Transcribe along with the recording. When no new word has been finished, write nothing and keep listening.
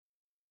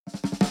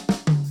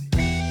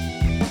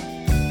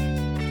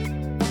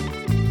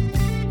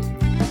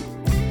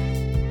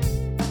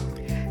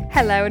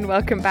Hello and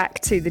welcome back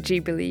to the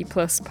Jubilee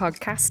Plus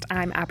podcast.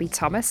 I'm Abby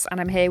Thomas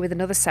and I'm here with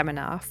another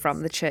seminar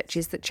from the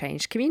Churches That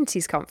Changed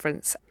Communities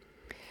conference.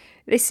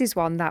 This is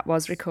one that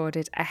was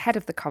recorded ahead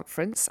of the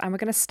conference, and we're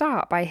going to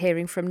start by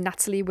hearing from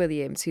Natalie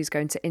Williams, who's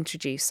going to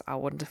introduce our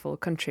wonderful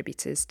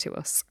contributors to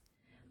us.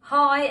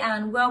 Hi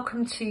and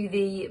welcome to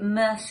the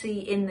Mercy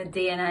in the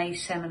DNA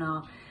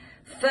seminar.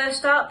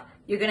 First up,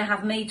 you're going to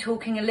have me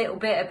talking a little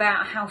bit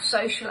about how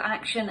social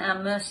action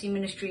and mercy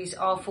ministries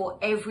are for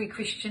every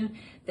Christian.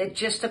 They're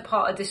just a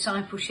part of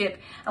discipleship.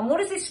 And what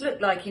does this look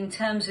like in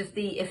terms of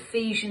the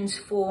Ephesians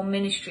 4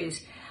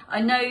 ministries?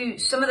 I know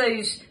some of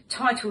those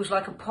titles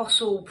like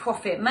apostle,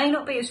 prophet may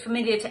not be as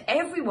familiar to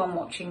everyone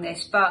watching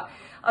this, but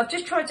I've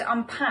just tried to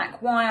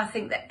unpack why I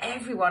think that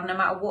everyone, no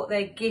matter what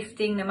their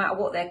gifting, no matter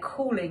what their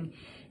calling,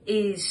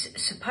 is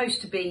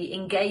supposed to be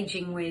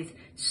engaging with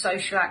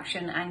social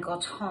action and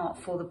God's heart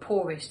for the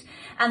poorest.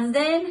 And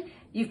then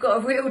you've got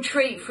a real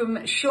treat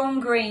from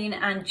Sean Green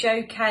and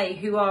Joe Kay,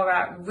 who are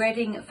at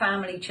Reading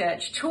Family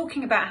Church,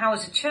 talking about how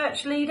as a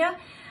church leader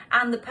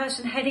and the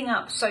person heading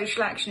up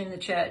social action in the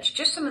church,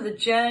 just some of the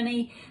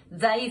journey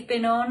they've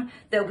been on.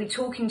 They'll be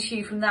talking to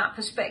you from that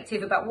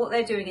perspective about what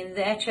they're doing in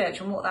their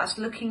church and what that's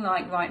looking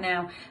like right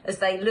now as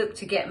they look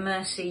to get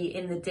mercy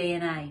in the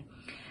DNA.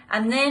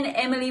 And then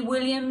Emily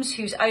Williams,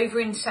 who's over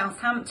in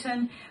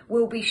Southampton,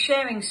 will be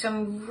sharing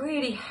some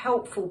really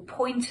helpful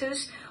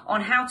pointers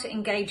on how to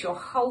engage your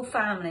whole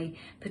family,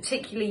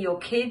 particularly your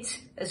kids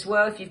as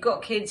well, if you've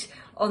got kids,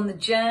 on the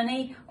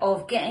journey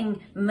of getting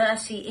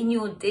mercy in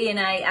your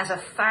DNA as a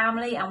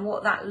family and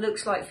what that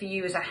looks like for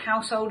you as a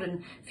household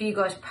and for you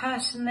guys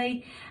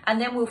personally.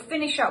 And then we'll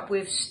finish up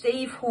with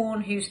Steve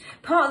Horn, who's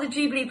part of the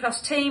Jubilee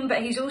Plus team,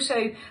 but he's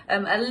also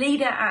a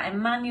leader at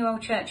Emmanuel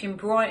Church in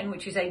Brighton,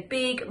 which is a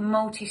big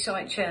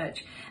multi-site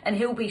church. And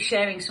he'll be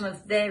sharing some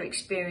of their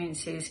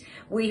experiences.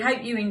 We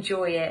hope you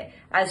enjoy it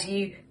as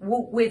you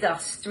walk with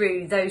us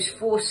through those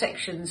 4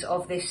 sections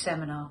of this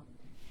seminar.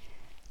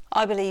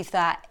 I believe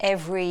that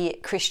every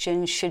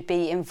Christian should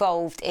be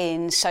involved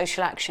in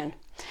social action.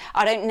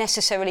 I don't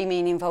necessarily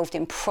mean involved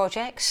in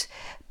projects,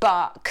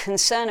 but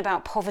concern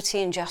about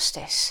poverty and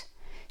justice,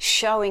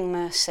 showing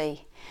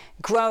mercy,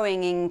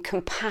 growing in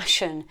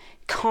compassion,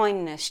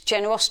 kindness,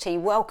 generosity,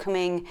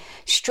 welcoming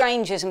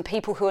strangers and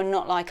people who are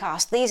not like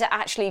us. These are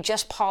actually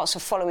just parts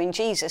of following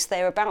Jesus.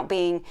 They're about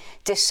being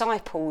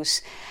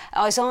disciples.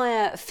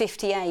 Isaiah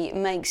 58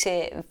 makes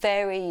it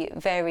very,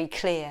 very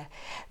clear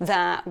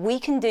that we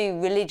can do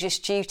religious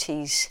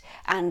duties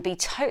and be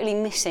totally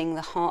missing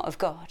the heart of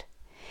God.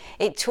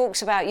 It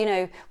talks about,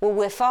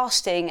 we're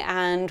fasting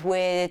and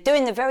we're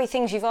doing the very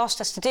things you've asked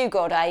us to do,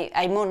 God.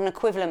 A modern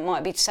equivalent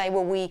might be to say,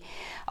 well, we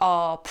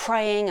are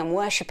praying and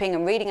worshipping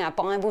and reading our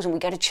Bibles, and we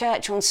go to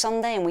church on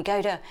Sunday, and we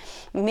go to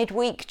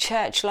midweek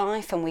church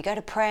life, and we go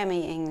to prayer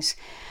meetings.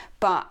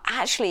 But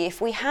actually, if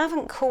we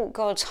haven't caught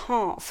God's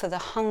heart for the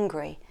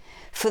hungry,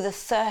 for the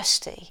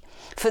thirsty,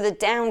 for the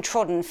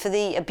downtrodden, for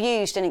the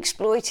abused and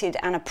exploited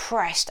and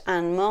oppressed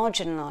and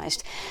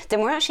marginalised,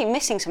 then we're actually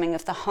missing something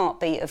of the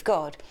heartbeat of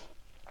God.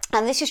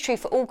 And this is true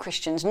for all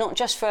Christians, not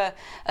just for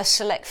a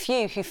select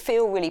few who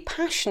feel really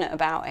passionate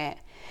about it.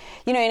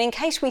 And in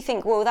case we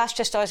think, well, that's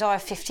just Isaiah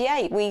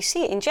 58, we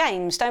see it in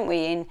James, don't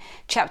we, in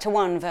chapter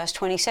 1, verse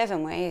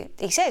 27, where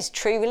he says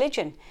true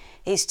religion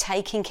is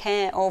taking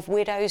care of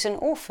widows and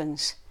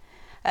orphans.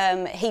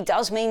 He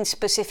does mean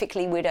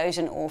specifically widows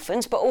and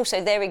orphans, but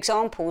also they're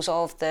examples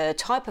of the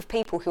type of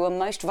people who are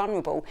most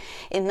vulnerable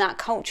in that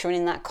culture and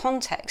in that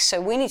context.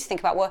 So we need to think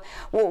about, well,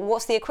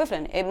 what's the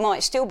equivalent? It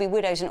might still be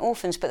widows and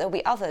orphans, but there'll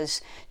be others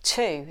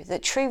too.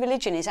 That true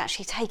religion is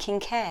actually taking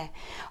care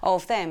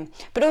of them.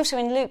 But also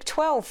in Luke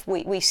 12,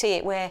 we see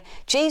it where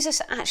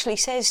Jesus actually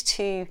says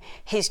to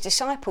his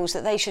disciples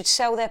that they should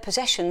sell their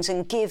possessions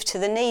and give to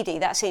the needy.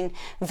 That's in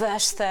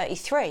verse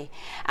 33.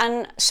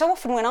 And so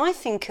often when I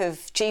think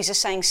of Jesus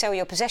saying, sell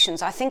your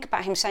possessions, I think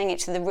about him saying it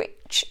to the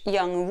rich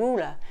young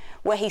ruler,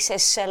 where he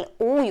says, sell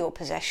all your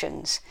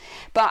possessions.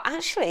 But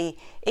actually,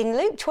 in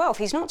Luke 12,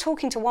 he's not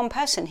talking to one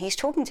person, he's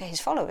talking to his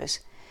followers.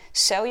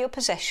 Sell your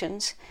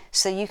possessions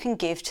so you can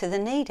give to the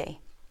needy.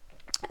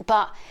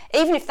 But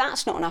even if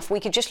that's not enough, we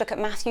could just look at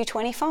Matthew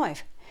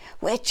 25,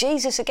 where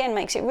Jesus again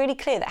makes it really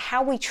clear that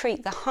how we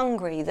treat the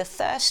hungry, the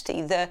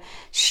thirsty, the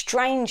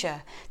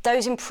stranger,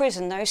 those in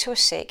prison, those who are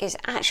sick, is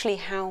actually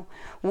how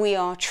we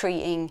are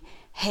treating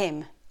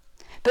him.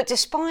 But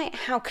despite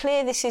how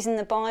clear this is in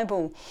the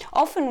Bible,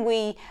 often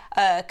we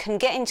can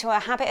get into a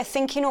habit of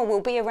thinking, or we'll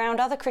be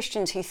around other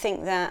Christians who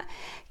think that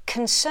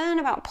concern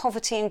about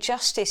poverty and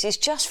justice is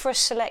just for a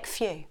select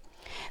few.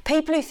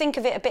 People who think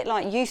of it a bit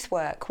like youth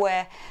work,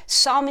 where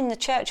some in the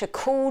church are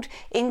called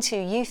into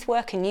youth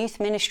work and youth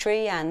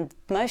ministry, and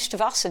most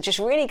of us are just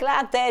really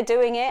glad they're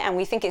doing it, and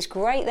we think it's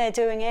great they're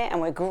doing it,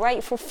 and we're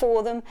grateful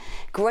for them,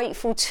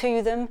 grateful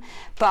to them,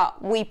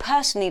 but we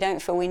personally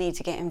don't feel we need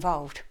to get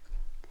involved.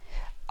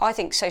 I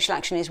think social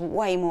action is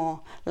way more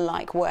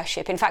like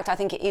worship. In fact, I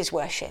think it is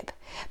worship.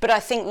 But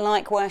I think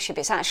like worship,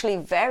 it's actually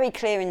very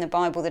clear in the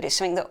Bible that it's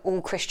something that all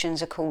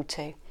Christians are called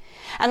to.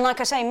 And like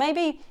I say,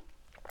 maybe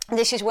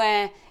this is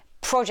where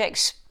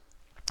projects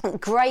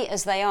great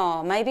as they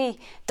are, maybe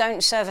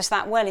don't serve us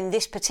that well in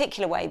this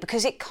particular way,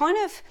 because it kind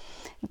of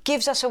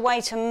gives us a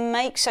way to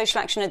make social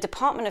action a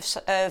department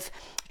of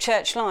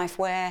church life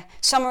where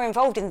some are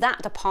involved in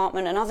that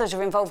department and others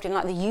are involved in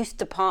like the youth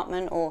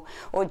department or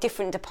a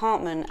different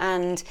department,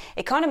 and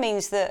it kind of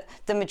means that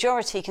the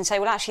majority can say,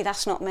 well, actually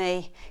that's not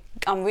me,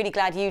 I'm really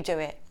glad you do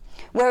it.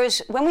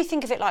 Whereas when we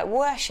think of it like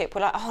worship,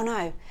 we're like, oh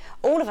no,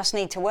 all of us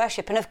need to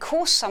worship, and of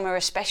course some are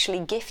especially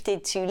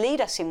gifted to lead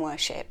us in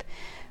worship,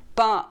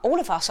 but all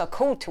of us are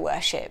called to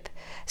worship.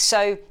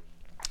 So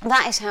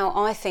that is how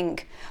I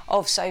think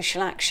of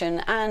social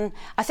action, and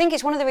I think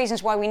it's one of the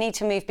reasons why we need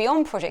to move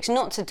beyond projects,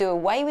 not to do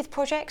away with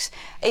projects.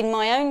 In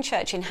my own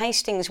church in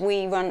Hastings,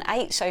 we run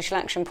 8 social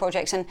action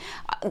projects, and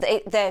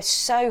they're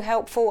so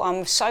helpful.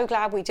 I'm so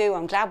glad we do.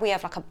 I'm glad we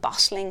have like a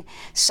bustling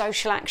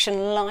social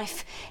action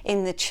life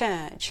in the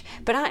church.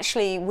 But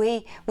actually,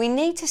 we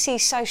need to see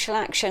social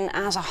action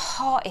as a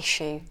heart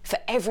issue for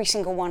every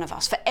single one of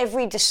us, for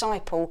every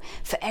disciple,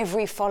 for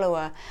every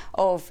follower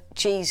of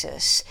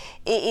Jesus.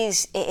 It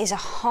is a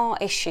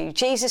heart issue.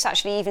 Jesus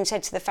actually even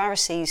said to the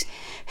Pharisees,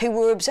 who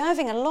were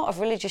observing a lot of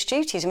religious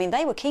duties, I mean,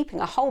 they were keeping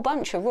a whole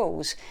bunch of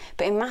rules,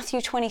 but in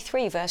Matthew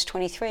 23, verse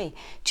 23,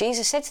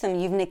 Jesus said to them,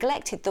 you've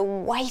neglected the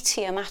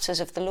weightier matters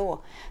of the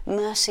law,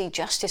 mercy,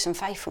 justice and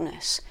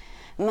faithfulness.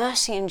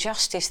 Mercy and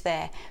justice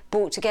there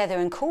brought together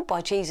and called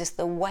by Jesus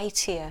the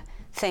weightier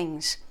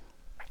things.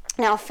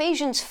 Now,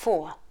 Ephesians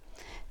 4,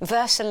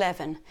 verse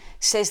 11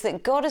 says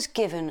that God has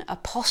given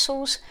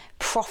apostles,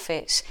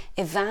 prophets,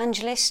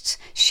 evangelists,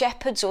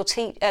 shepherds or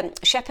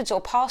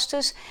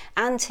pastors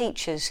and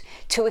teachers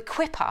to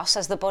equip us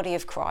as the body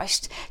of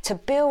Christ, to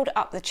build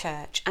up the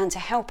church and to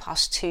help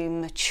us to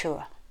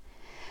mature.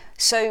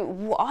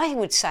 So I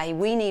would say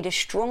we need a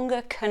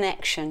stronger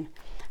connection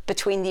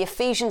between the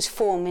Ephesians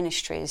 4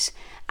 ministries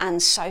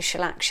and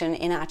social action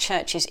in our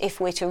churches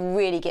if we're to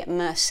really get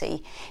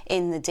mercy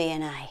in the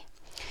DNA.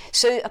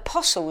 So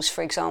apostles,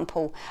 for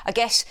example, I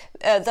guess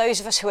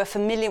those of us who are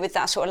familiar with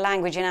that sort of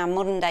language in our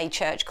modern day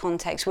church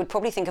context would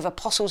probably think of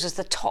apostles as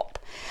the top.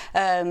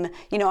 I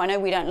know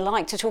we don't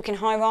like to talk in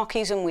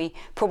hierarchies and we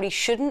probably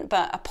shouldn't,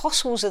 but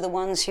apostles are the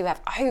ones who have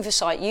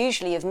oversight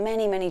usually of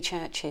many, many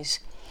churches.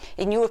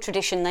 In your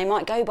tradition, they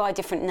might go by a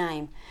different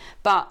name.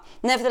 But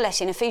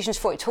nevertheless, in Ephesians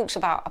 4, it talks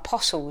about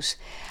apostles.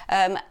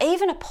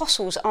 Even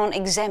apostles aren't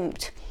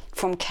exempt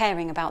from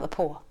caring about the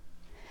poor.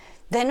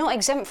 They're not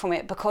exempt from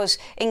it because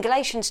in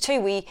Galatians 2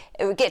 we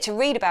get to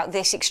read about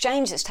this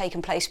exchange that's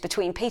taken place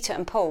between Peter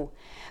and Paul,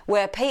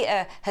 where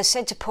Peter has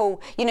said to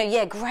Paul,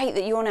 great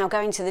that you're now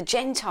going to the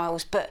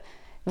Gentiles, but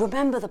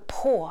remember the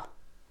poor.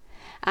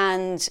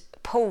 And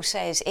Paul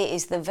says, it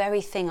is the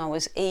very thing I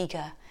was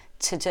eager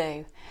to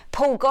do.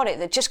 Paul got it,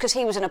 that just because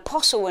he was an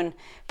apostle and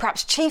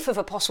perhaps chief of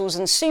apostles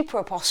and super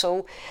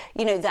apostle,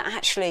 that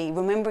actually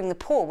remembering the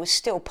poor was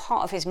still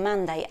part of his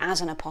mandate as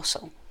an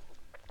apostle.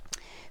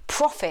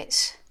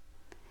 Prophets.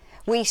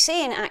 We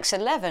see in Acts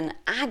 11,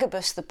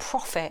 Agabus the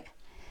prophet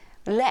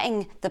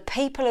letting the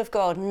people of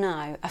God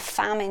know a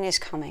famine is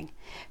coming.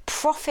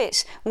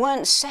 Prophets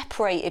weren't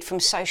separated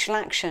from social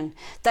action.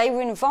 They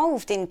were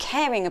involved in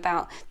caring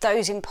about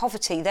those in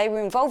poverty. They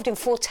were involved in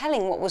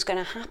foretelling what was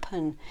going to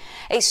happen.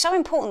 It's so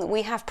important that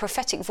we have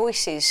prophetic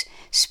voices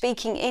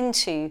speaking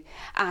into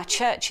our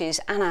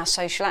churches and our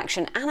social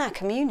action and our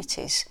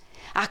communities.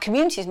 Our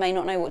communities may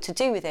not know what to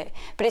do with it,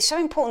 but it's so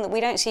important that we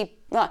don't see,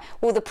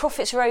 the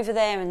prophets are over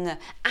there and the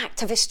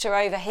activists are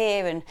over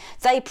here and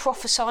they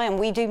prophesy and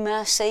we do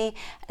mercy.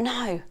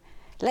 No,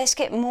 let's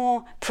get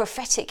more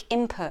prophetic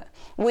input.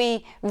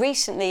 We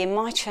recently in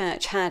my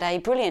church had a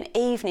brilliant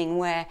evening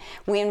where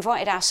we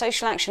invited our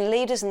social action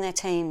leaders and their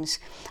teams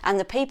and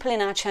the people in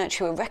our church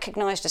who are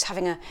recognised as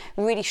having a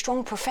really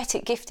strong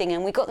prophetic gifting,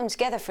 and we got them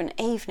together for an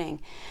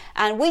evening.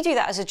 And we do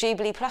that as a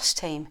Jubilee Plus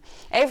team.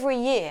 Every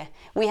year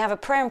we have a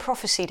prayer and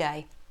prophecy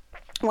day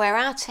where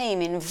our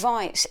team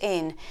invites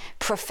in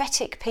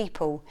prophetic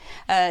people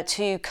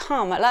to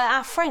come, like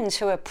our friends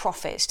who are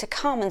prophets, to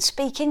come and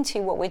speak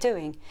into what we're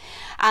doing.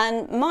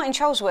 And Martin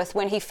Charlesworth,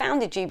 when he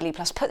founded Jubilee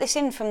Plus, put this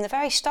in from the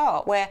very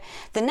start, where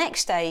the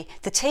next day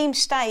the team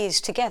stays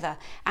together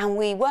and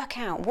we work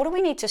out what do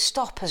we need to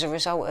stop as a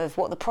result of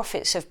what the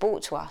prophets have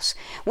brought to us.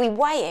 We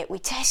weigh it, we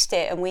test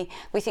it, and we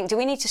think, do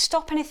we need to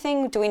stop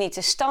anything? Do we need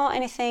to start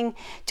anything?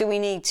 Do we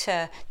need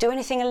to do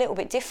anything a little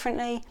bit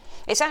differently?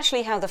 It's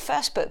actually how the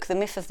first book, The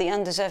Myth of the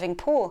Undeserving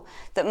Poor,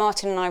 that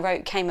Martin and I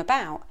wrote came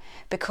about,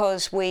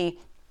 because we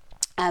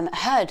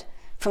heard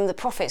from the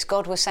prophets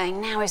God was saying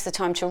now is the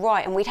time to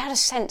write, and we'd had a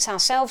sense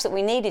ourselves that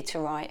we needed to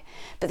write,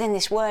 but then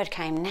this word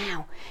came,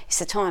 now it's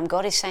the time.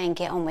 God is saying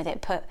get on with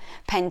it, put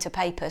pen to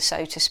paper,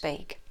 so to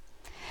speak.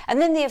 And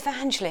then the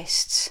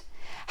evangelists.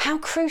 How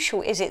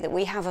crucial is it that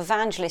we have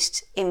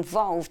evangelists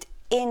involved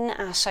in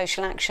our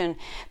social action,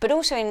 but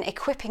also in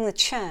equipping the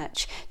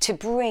church to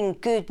bring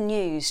good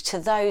news to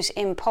those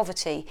in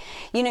poverty?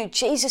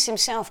 Jesus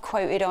himself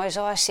quoted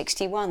Isaiah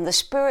 61, the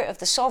Spirit of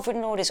the Sovereign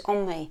Lord is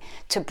on me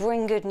to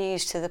bring good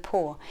news to the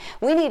poor.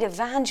 We need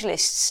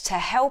evangelists to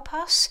help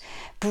us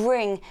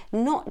bring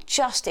not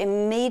just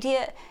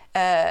immediate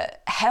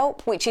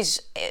help, which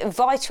is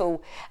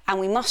vital, and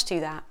we must do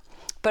that,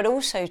 but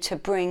also to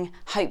bring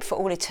hope for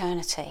all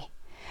eternity.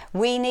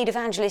 We need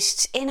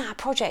evangelists in our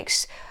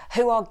projects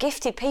who are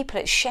gifted people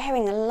at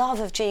sharing the love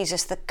of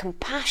Jesus, the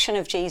compassion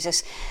of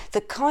Jesus,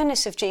 the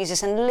kindness of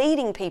Jesus, and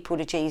leading people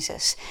to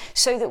Jesus,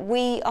 so that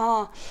we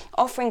are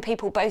offering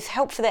people both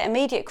help for their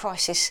immediate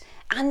crisis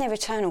and their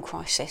eternal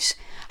crisis,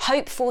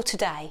 hope for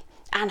today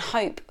and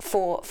hope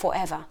for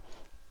forever.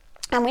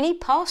 And we need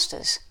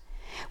pastors.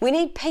 We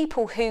need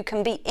people who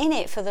can be in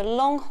it for the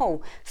long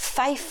haul,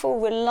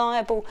 faithful,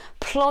 reliable,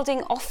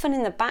 plodding, often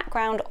in the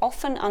background,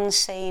 often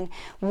unseen,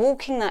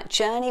 walking that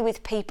journey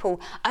with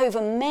people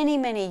over many,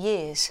 many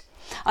years.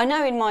 I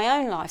know in my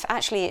own life,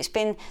 actually, it's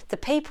been the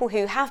people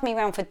who have me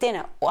round for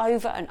dinner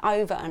over and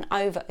over and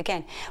over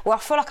again, where I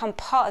feel like I'm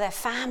part of their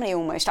family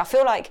almost. I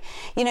feel like,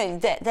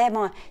 they're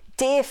my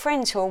dear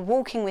friends who are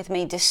walking with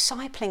me,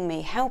 discipling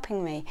me,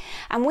 helping me.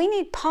 And we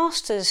need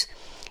pastors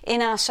in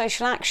our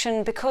social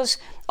action, because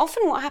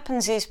often what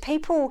happens is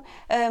people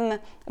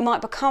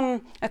might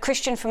become a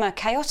Christian from a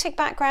chaotic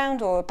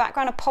background or a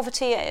background of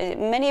poverty.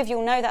 Many of you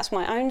will know that's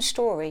my own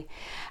story,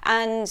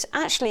 and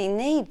actually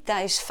need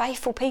those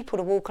faithful people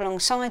to walk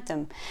alongside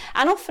them.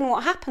 And often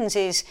what happens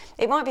is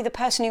it might be the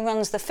person who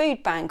runs the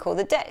food bank or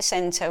the debt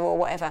centre or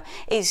whatever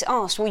is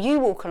asked, will you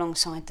walk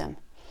alongside them?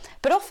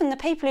 But often the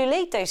people who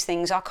lead those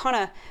things are kind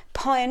of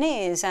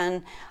pioneers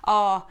and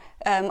are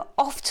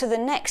off to the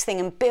next thing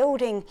and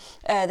building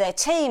their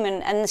team.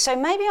 And so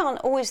maybe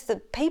aren't always the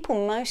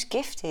people most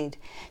gifted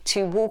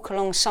to walk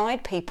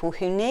alongside people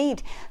who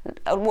need,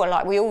 well,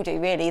 like we all do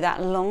really,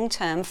 that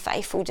long-term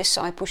faithful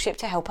discipleship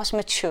to help us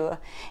mature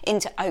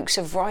into oaks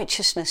of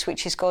righteousness,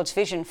 which is God's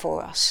vision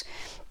for us.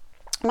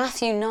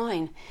 Matthew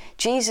 9,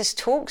 Jesus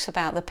talks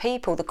about the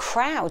people, the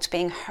crowds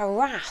being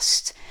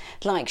harassed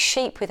like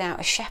sheep without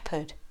a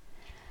shepherd.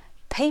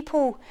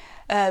 People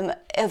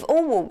of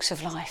all walks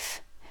of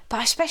life,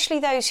 but especially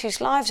those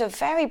whose lives are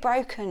very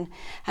broken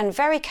and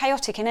very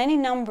chaotic in any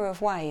number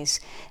of ways,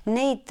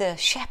 need the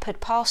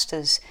shepherd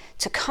pastors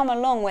to come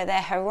along where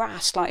they're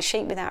harassed like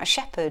sheep without a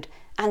shepherd,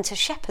 and to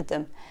shepherd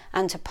them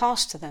and to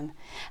pastor them.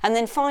 And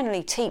then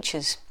finally,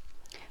 teachers.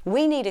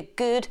 We need a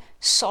good,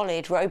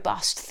 solid,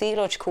 robust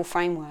theological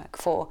framework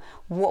for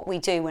what we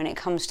do when it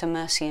comes to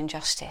mercy and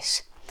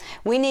justice.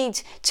 We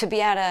need to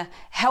be able to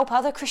help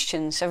other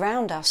Christians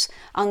around us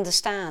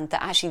understand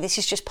that actually this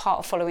is just part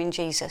of following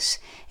Jesus.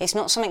 It's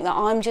not something that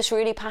I'm just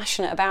really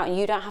passionate about and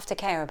you don't have to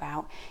care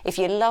about. If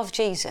you love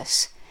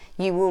Jesus,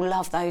 you will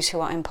love those who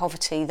are in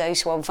poverty,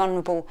 those who are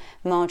vulnerable,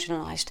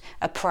 marginalised,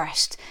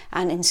 oppressed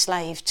and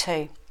enslaved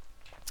too.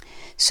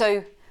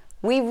 So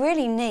we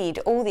really need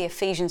all the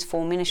Ephesians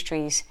 4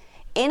 ministries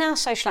in our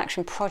social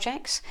action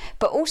projects,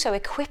 but also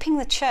equipping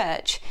the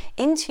church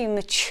into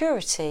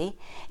maturity,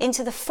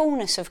 into the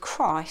fullness of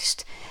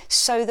Christ,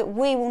 so that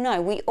we will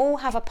know we all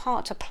have a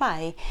part to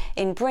play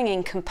in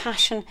bringing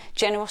compassion,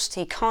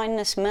 generosity,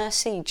 kindness,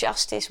 mercy,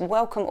 justice,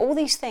 welcome, all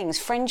these things,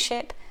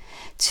 friendship,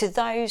 to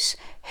those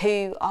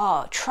who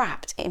are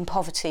trapped in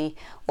poverty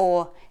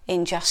or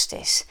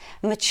injustice.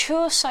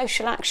 Mature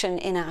social action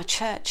in our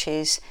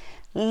churches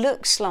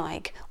looks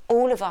like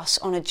all of us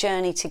on a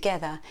journey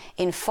together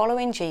in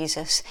following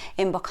Jesus,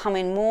 in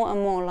becoming more and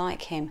more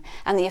like him.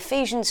 And the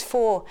Ephesians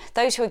 4,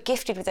 those who are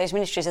gifted with those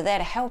ministries are there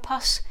to help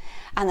us,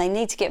 and they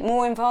need to get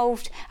more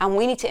involved, and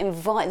we need to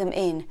invite them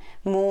in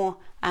more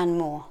and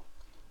more.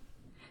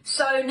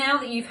 So now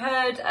that you've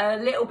heard a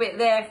little bit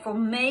there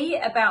from me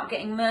about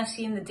getting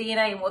mercy in the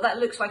DNA and what that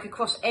looks like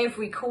across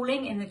every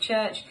calling in the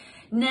church,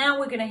 now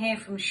we're going to hear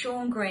from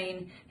Sean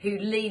Green, who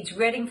leads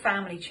Reading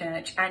Family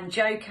Church, and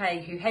Joe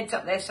Kay, who heads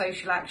up their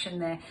social action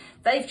there.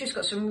 They've just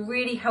got some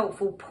really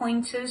helpful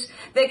pointers.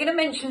 They're going to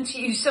mention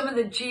to you some of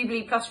the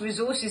Jubilee Plus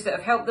resources that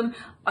have helped them.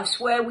 I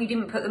swear we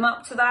didn't put them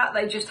up to that.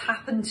 They just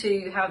happened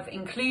to have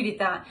included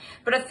that.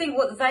 But I think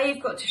what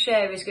they've got to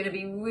share is going to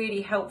be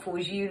really helpful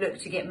as you look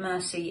to get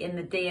mercy in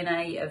the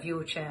DNA of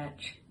your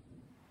church.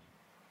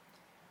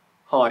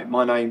 Hi,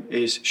 my name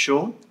is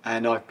Sean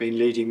and I've been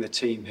leading the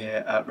team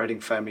here at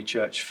Reading Family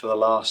Church for the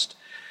last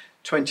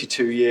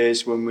 22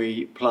 years when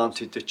we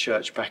planted the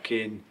church back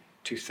in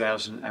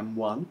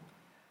 2001.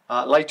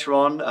 Later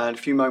on, in a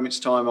few moments'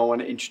 time, I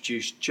want to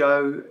introduce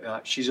Jo.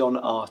 She's on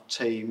our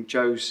team.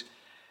 Jo's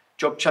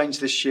job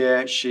changed this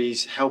year.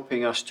 She's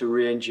helping us to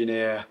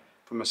re-engineer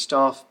from a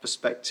staff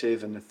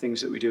perspective and the things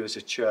that we do as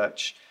a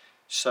church.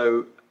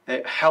 So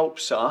it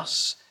helps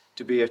us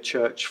to be a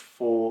church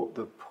for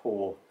the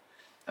poor.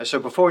 So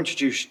before I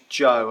introduce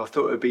Jo, I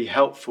thought it would be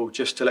helpful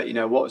just to let you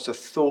know what the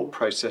thought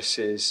process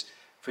is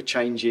for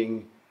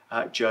changing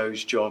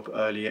Jo's job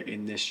earlier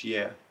in this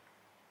year.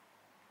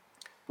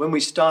 When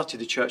we started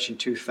the church in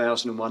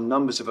 2001,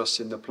 numbers of us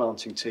in the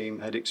planting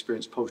team had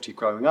experienced poverty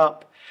growing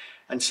up.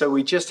 And so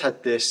we just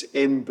had this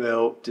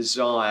inbuilt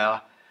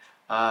desire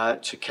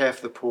to care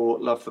for the poor,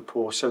 love the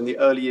poor. So in the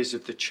early years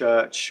of the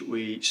church,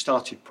 we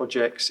started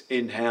projects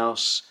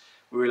in-house.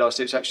 We realised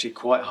it was actually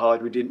quite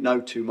hard. We didn't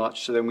know too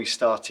much. So then we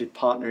started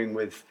partnering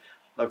with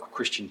local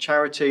Christian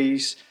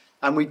charities.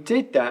 And we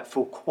did that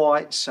for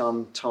quite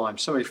some time,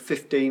 somewhere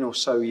 15 or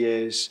so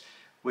years,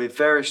 with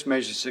various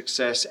measures of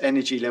success.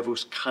 Energy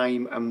levels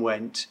came and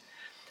went.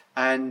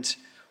 And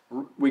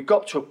we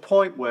got to a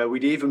point where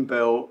we'd even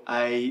built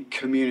a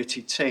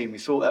community team. We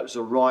thought that was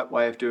the right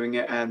way of doing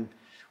it. And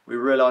we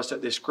realised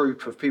that this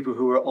group of people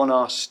who were on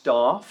our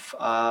staff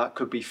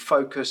could be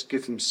focused,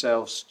 give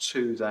themselves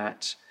to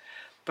that.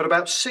 But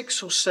about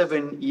 6 or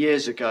 7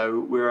 years ago,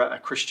 we were at a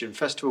Christian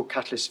festival,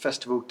 Catalyst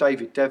Festival.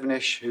 David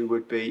Devenish, who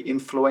would be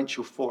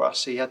influential for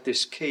us, he had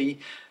this key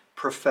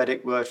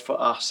prophetic word for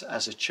us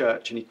as a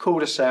church. And he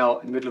called us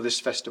out in the middle of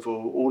this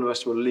festival. All of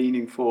us were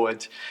leaning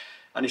forward.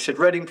 And he said,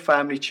 Reading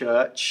Family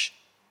Church,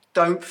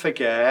 don't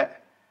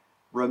forget,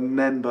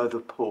 remember the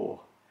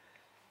poor.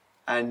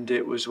 And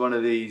it was one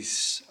of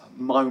these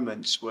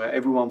moments where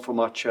everyone from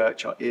our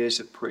church, our ears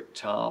had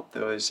pricked up.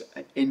 There was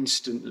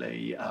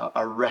instantly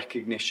a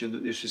recognition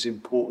that this was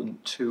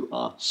important to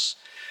us.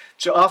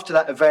 So after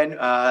that event,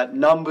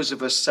 numbers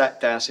of us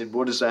sat down and said,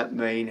 what does that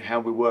mean? How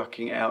we're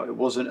working it out? It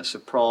wasn't a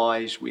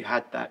surprise. We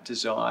had that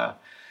desire.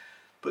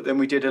 But then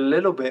we did a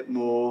little bit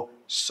more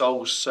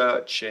soul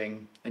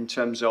searching in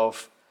terms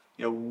of,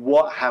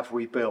 what have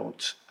we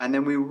built? And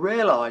then we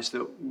realized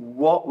that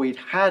what we'd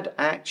had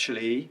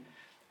actually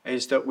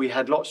is that we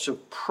had lots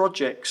of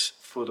projects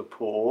for the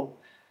poor,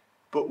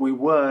 but we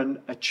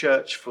weren't a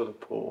church for the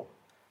poor.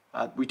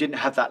 We didn't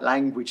have that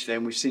language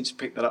then. We've since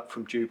picked that up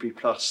from Jubilee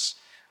Plus,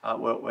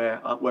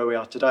 where we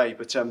are today.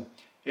 But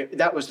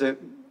that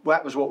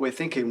was what we're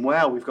thinking.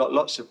 Wow, we've got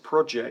lots of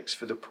projects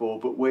for the poor,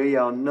 but we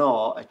are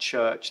not a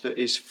church that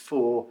is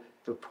for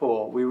the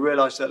poor. We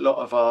realised that a lot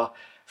of our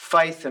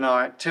faith and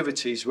our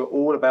activities were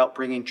all about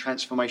bringing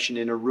transformation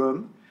in a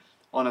room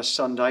on a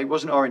Sunday. It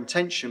wasn't our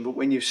intention, but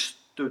when you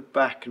stood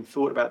back and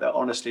thought about that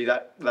honestly,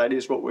 that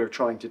is what we're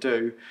trying to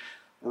do,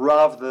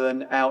 rather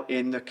than out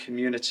in the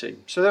community.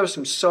 So there were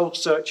some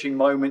soul-searching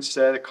moments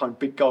there, the kind of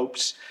big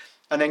gulps,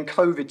 and then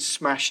COVID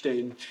smashed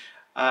in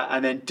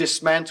and then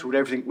dismantled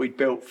everything we'd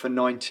built for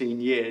 19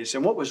 years.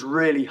 And what was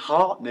really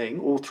heartening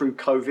all through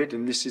COVID,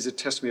 and this is a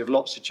testimony of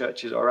lots of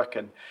churches, I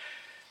reckon,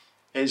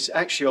 is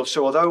actually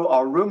also, although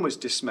our room was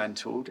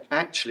dismantled,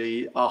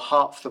 actually our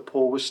heart for the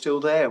poor was still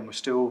there and was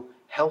still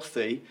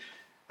healthy.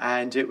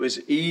 And it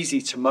was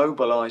easy to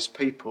mobilise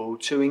people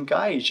to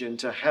engage and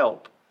to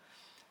help.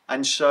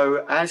 And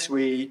so as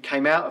we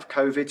came out of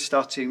COVID,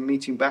 started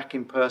meeting back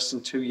in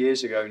person 2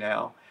 years ago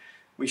now,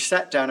 we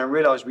sat down and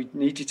realised we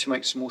needed to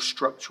make some more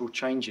structural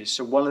changes.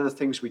 So one of the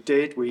things we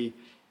did, we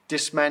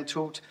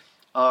dismantled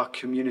our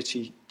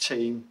community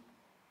team,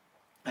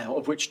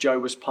 of which Joe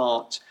was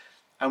part.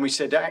 And we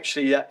said,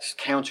 actually, that's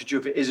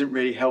counterintuitive. It isn't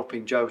really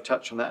helping. Joe will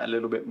touch on that a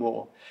little bit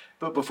more.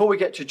 But before we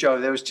get to Joe,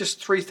 there was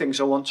just 3 things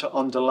I want to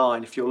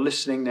underline. If you're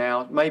listening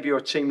now, maybe you're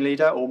a team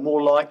leader, or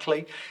more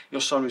likely, you're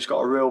someone who's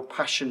got a real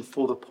passion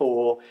for the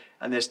poor,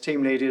 and there's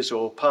team leaders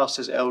or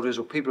pastors, elders,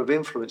 or people of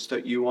influence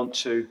that you want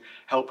to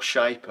help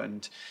shape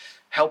and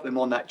help them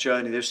on that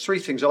journey. There's 3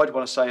 things I'd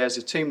want to say as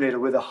a team leader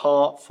with a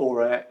heart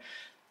for it.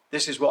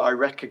 This is what I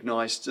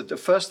recognised. The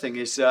first thing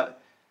is that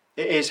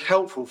it is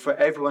helpful for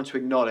everyone to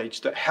acknowledge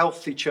that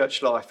healthy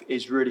church life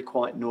is really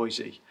quite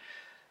noisy.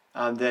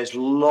 And there's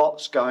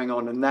lots going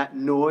on, and that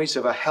noise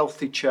of a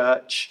healthy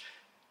church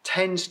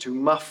tends to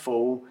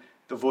muffle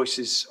the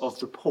voices of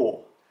the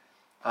poor.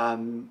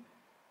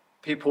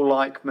 People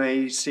like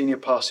me, senior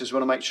pastors,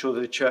 want to make sure that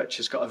the church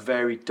has got a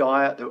varied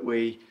diet, that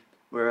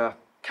we're a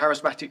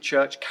charismatic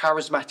church.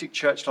 Charismatic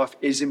church life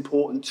is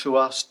important to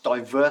us.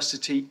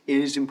 Diversity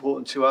is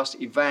important to us.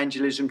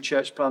 Evangelism,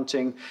 church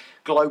planting,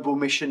 global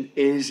mission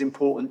is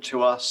important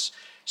to us.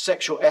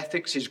 Sexual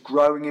ethics is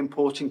growing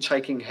important,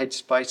 taking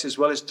headspace, as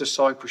well as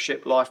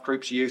discipleship, life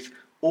groups, youth.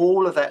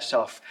 All of that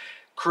stuff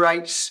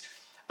creates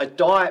a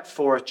diet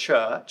for a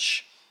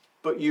church,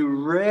 but you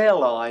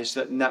realise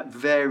that in that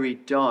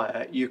varied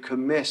diet, you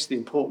can miss the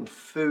important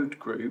food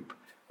group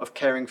of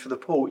caring for the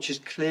poor, which is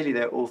clearly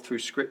there all through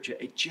Scripture.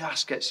 It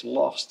just gets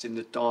lost in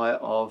the diet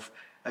of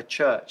a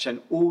church.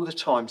 And all the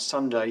time,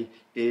 Sunday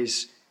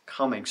is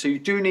coming. So you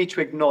do need to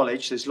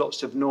acknowledge there's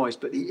lots of noise,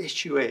 but the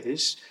issue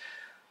is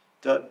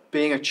that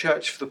being a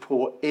church for the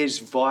poor is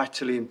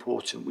vitally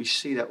important. We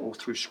see that all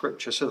through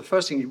Scripture. So the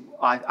first thing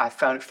I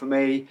found for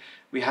me,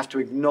 we have to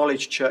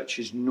acknowledge church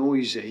is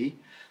noisy,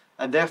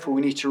 and therefore we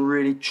need to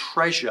really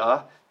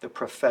treasure the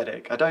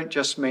prophetic. I don't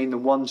just mean the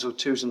 1s or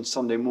 2s on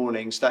Sunday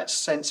mornings, that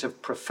sense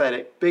of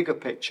prophetic, bigger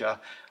picture,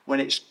 when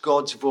it's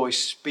God's voice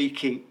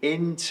speaking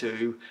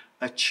into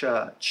a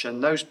church.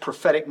 And those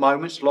prophetic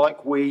moments,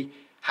 like we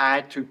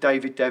had through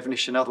David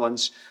Devenish and other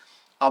ones,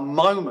 are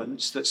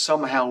moments that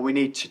somehow we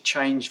need to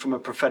change from a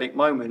prophetic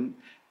moment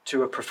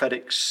to a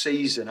prophetic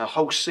season, a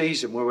whole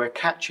season where we're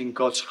catching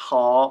God's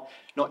heart,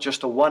 not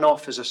just a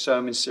one-off as a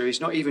sermon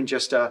series, not even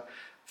just a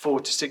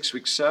 4 to 6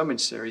 week sermon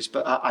series,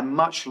 but a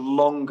much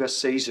longer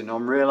season.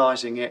 I'm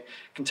realising it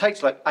can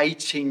take like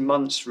 18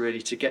 months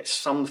really to get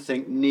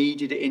something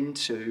needed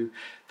into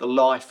the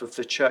life of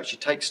the church.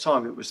 It takes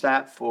time. It was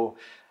that for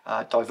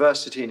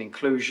diversity and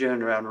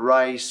inclusion around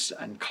race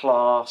and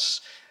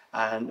class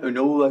and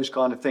all those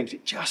kind of things.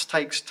 It just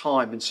takes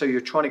time. And so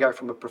you're trying to go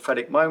from a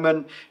prophetic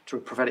moment to a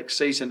prophetic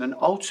season. And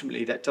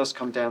ultimately, that does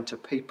come down to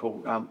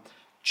people.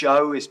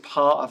 Jo is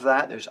part of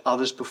that. There's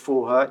others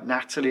before her.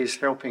 Natalie is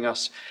helping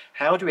us.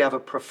 How do we have a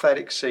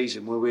prophetic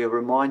season where we are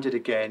reminded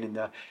again in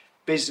the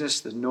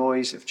business, the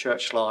noise of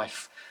church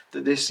life,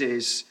 that this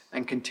is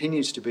and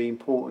continues to be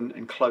important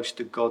and close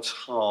to God's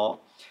heart?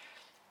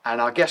 And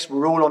I guess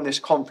we're all on this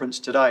conference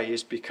today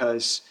is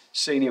because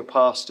senior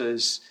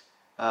pastors,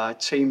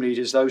 team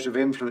leaders, those with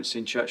influence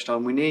in church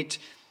time, we need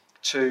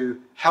to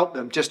help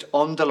them just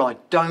underline,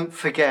 don't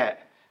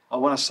forget. I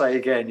want to say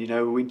again,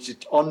 we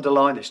just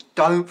underline this.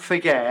 Don't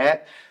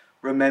forget,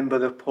 remember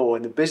the poor.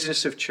 In the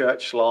business of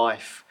church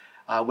life,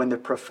 when the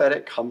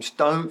prophetic comes,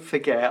 don't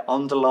forget,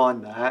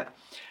 underline that.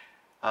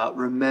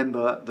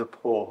 Remember the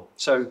poor.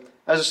 So,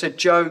 as I said,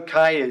 Jo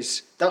Kay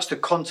that's the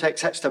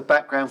context, that's the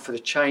background for the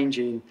change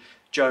in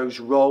Jo's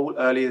role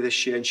earlier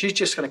this year. And she's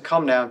just going to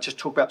come now and just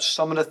talk about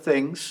some of the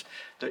things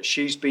that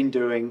she's been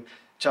doing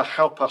to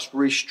help us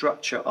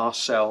restructure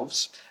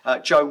ourselves.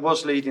 Jo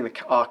was leading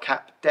our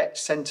CAP Debt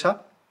Centre,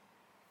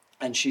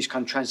 and she's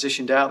kind of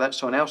transitioned out. That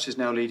someone else is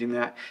now leading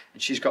that,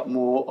 and she's got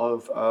more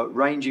of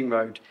Ranging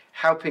Road,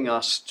 helping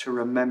us to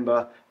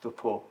remember the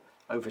poor.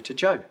 Over to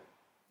Jo.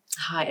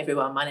 Hi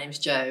everyone, my name's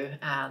Jo,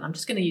 and I'm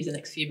just going to use the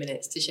next few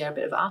minutes to share a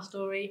bit of our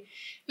story,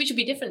 which will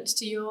be different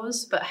to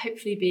yours, but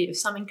hopefully be of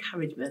some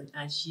encouragement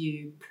as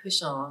you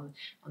push on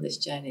this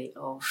journey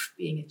of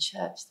being a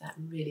church that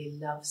really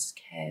loves,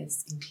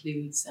 cares,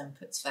 includes and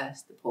puts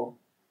first the poor.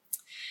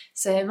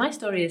 So my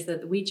story is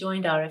that we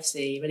joined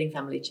RFC, Reading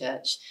Family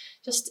Church,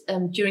 just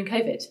during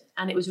COVID,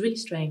 and it was really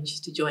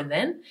strange to join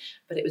then,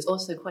 but it was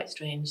also quite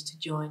strange to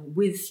join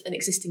with an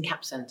existing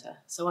CAP centre.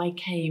 So I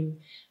came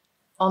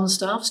on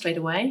staff straight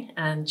away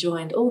and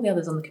joined all the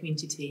others on the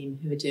community team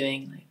who were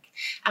doing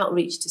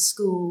outreach to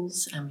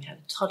schools, and we had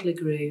a toddler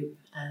group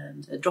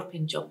and a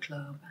drop-in job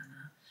club and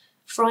a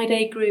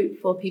Friday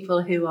group for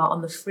people who are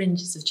on the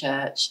fringes of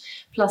church,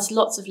 plus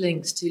lots of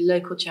links to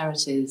local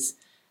charities.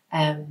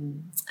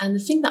 And the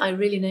thing that I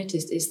really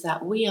noticed is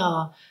that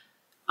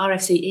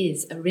RFC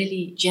is a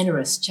really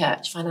generous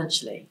church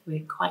financially.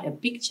 We're quite a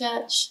big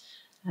church,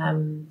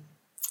 in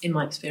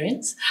my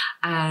experience,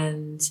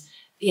 and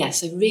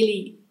so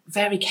really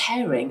very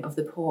caring of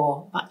the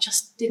poor, but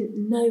just didn't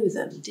know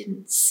them,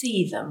 didn't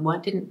see them,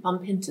 didn't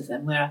bump into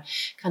them. We're a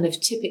kind of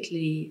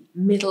typically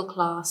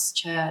middle-class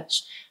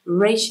church,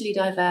 racially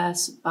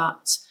diverse,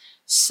 but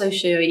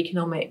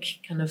socio-economic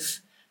kind of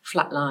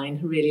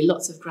flatline, really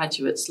lots of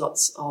graduates,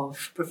 lots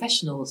of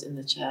professionals in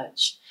the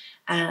church.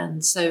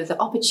 And so the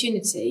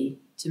opportunity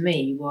to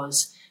me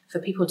was for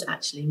people to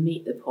actually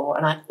meet the poor.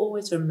 And I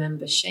always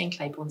remember Shane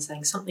Claiborne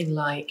saying something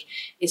like,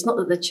 it's not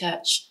that the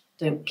church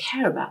don't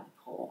care about the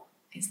poor,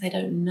 it's they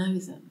don't know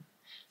them.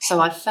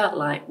 So I felt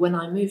like when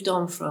I moved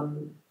on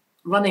from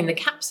running the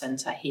CAP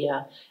Centre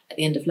here at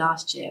the end of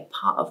last year,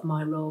 part of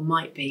my role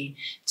might be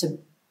to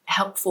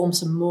help form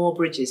some more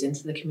bridges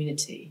into the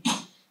community.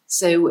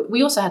 So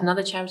we also had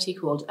another charity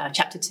called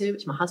Chapter 2,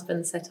 which my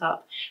husband set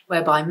up,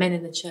 whereby men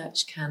in the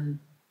church can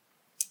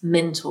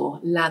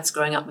mentor lads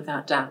growing up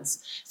without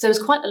dads. So there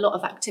was quite a lot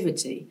of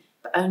activity,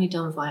 but only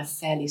done by a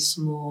fairly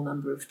small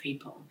number of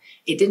people.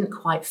 It didn't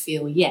quite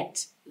feel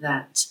yet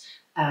that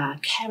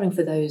caring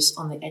for those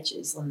on the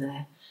edges,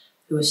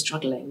 who were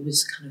struggling,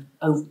 was kind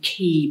of a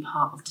key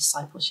part of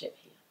discipleship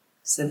here.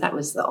 So that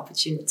was the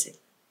opportunity.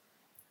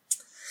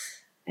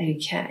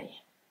 Okay.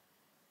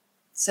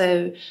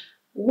 So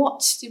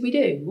what did we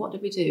do?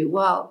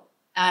 Well,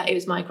 it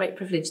was my great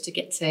privilege to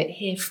get to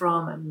hear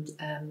from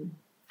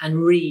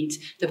and read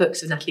the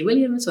books of Natalie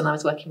Williams when I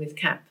was working with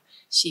CAP.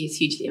 She's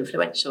hugely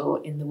influential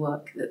in the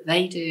work that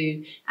they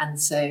do. And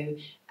so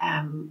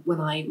when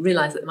I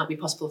realised that it might be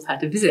possible for her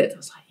to visit, I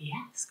was like,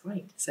 yes,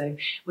 great. So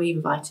we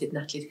invited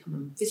Natalie to come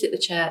and visit the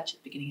church at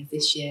the beginning of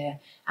this year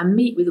and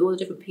meet with all the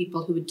different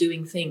people who were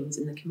doing things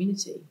in the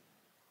community.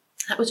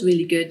 That was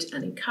really good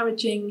and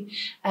encouraging.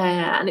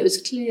 And it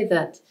was clear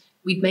that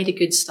we'd made a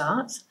good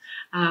start.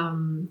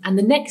 And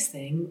the next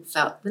thing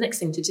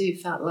to do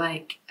felt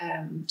like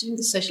doing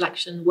the social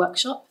action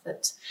workshop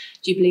that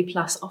Jubilee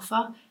Plus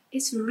offer.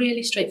 It's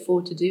really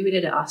straightforward to do. We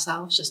did it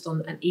ourselves just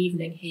on an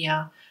evening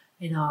here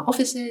in our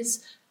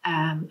offices,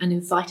 and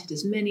invited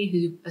as many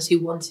who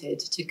wanted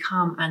to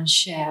come and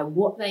share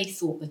what they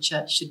thought the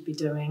church should be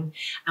doing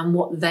and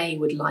what they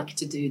would like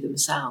to do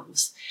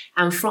themselves.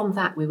 And from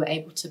that, we were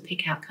able to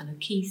pick out kind of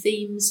key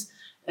themes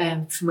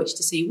from which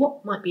to see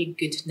what might be a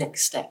good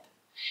next step.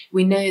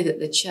 We know that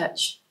the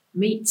church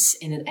meets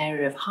in an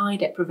area of high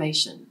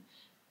deprivation.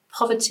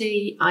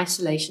 Poverty,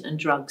 isolation and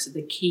drugs are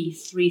the key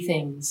three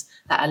things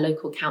that a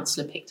local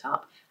councillor picked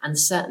up, and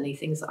certainly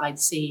things that I'd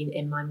seen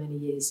in my many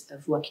years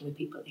of working with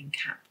people in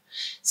CAP.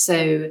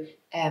 So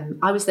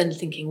I was then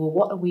thinking, well,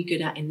 what are we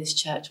good at in this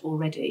church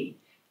already?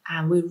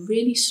 And we're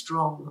really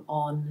strong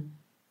on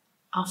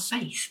our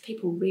faith.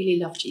 People really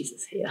love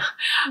Jesus here.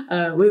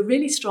 We're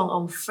really strong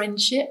on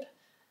friendship,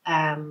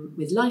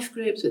 with life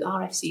groups, with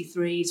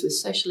RFC3s, with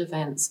social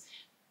events.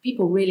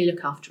 people really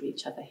look after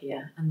each other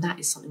here, and that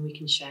is something we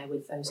can share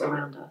with those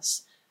around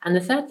us. And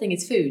the third thing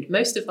is food.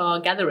 Most of our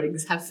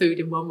gatherings have food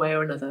in one way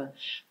or another.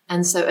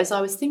 And so as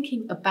I was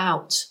thinking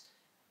about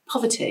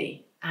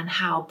poverty and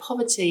how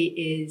poverty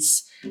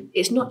is,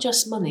 it's not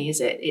just money,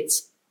 is it?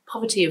 It's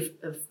poverty of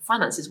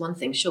finance is one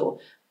thing, sure.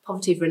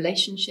 Poverty of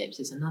relationships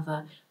is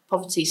another.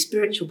 Poverty,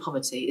 spiritual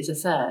poverty is a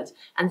third.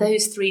 And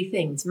those three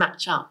things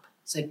match up.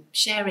 So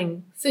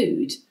sharing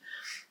food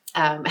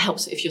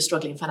helps if you're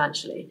struggling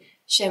financially.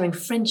 Sharing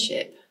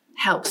friendship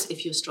helps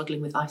if you're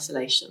struggling with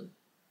isolation.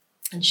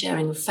 And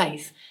sharing of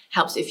faith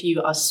helps if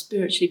you are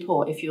spiritually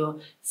poor, if you're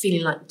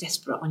feeling like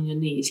desperate on your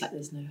knees, like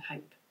there's no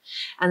hope.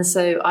 And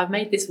so I've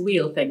made this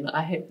wheel thing that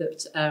I hope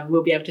that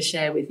we'll be able to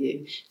share with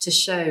you to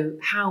show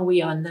how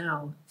we are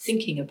now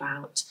thinking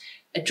about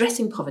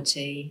addressing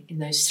poverty in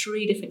those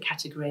three different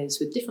categories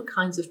with different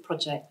kinds of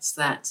projects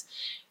that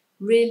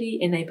really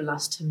enable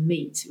us to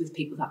meet with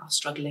people that are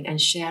struggling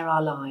and share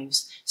our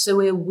lives. So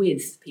we're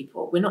with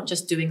people. We're not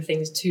just doing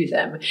things to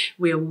them.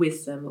 We are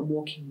with them and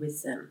walking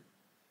with them.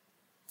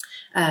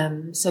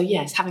 So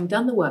yes, having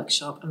done the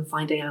workshop and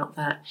finding out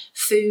that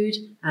food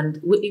and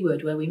Whitley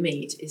Wood, where we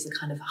meet, is a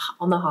kind of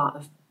on the heart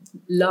of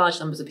large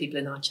numbers of people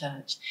in our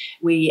church,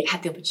 we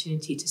had the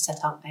opportunity to set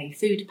up a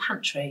food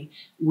pantry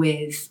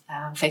with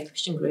Faith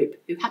Christian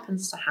Group, who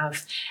happens to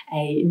have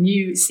a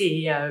new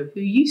CEO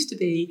who used to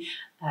be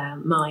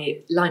my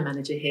line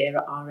manager here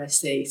at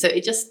RSC. So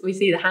we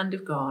see the hand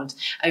of God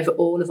over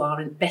all of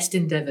our best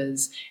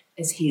endeavours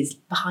as he's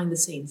behind the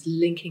scenes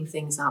linking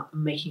things up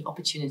and making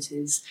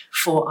opportunities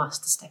for us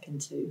to step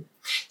into.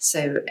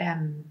 So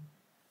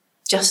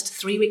just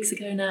 3 weeks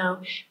ago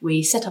now,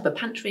 we set up a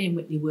pantry in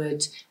Whitley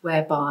Wood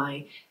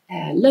whereby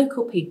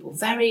local people,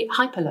 very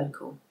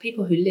hyper-local,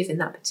 people who live in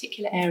that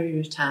particular area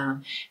of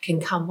town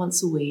can come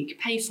once a week,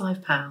 pay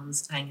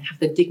 £5 and have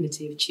the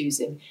dignity of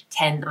choosing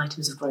 10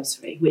 items of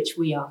grocery, which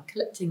we are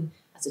collecting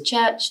as a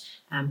church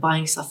and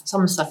buying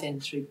some stuff in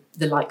through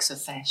the likes of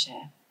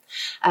FareShare.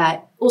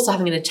 Also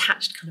having an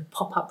attached kind of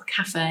pop-up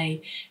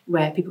cafe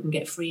where people can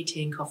get free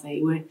tea and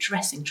coffee. We're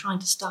trying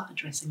to start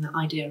addressing that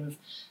idea of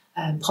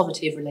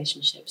poverty of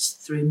relationships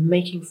through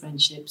making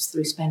friendships,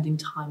 through spending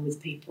time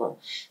with people.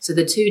 So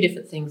the two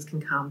different things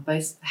can come,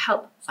 both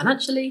help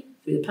financially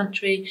through the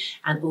pantry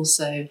and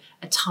also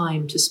a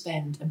time to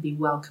spend and be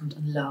welcomed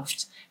and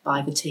loved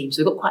by the team.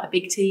 So we've got quite a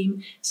big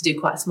team to do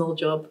quite a small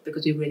job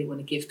because we really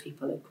want to give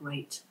people a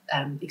great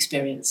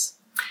experience.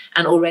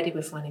 And already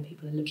we're finding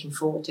people are looking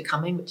forward to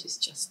coming, which is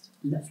just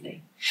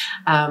lovely.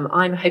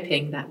 I'm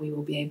hoping that we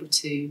will be able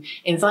to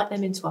invite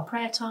them into our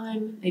prayer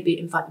time, maybe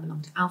invite them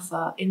along to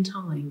Alpha in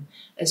time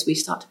as we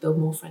start to build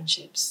more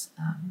friendships.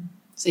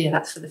 So yeah,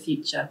 that's for the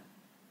future.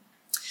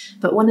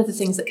 But another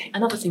thing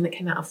that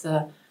came out of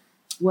the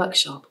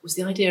workshop was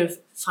the idea of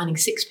finding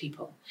 6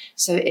 people.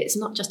 So it's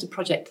not just a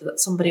project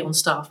that somebody on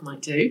staff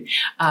might do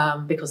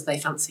because they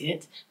fancy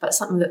it, but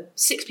something that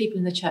 6 people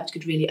in the church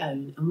could really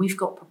own. And we've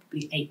got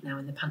probably 8 now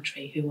in the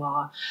pantry who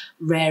are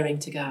raring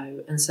to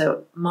go. And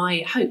so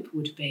my hope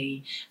would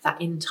be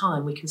that in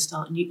time we can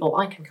start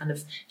I can kind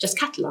of just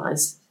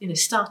catalyse,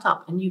 start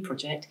up a new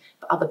project,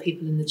 but other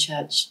people in the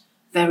church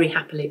very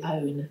happily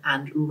own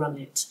and run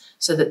it,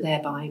 so that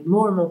thereby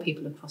more and more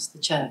people across the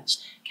church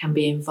can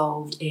be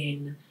involved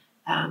in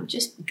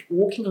just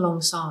walking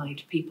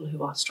alongside people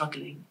who are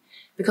struggling.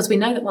 Because we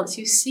know that once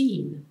you've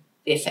seen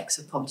the effects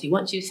of poverty,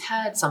 once you've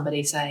heard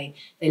somebody say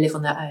they live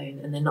on their own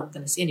and they're not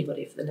going to see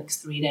anybody for the next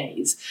 3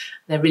 days,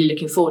 they're really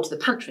looking forward to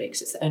the pantry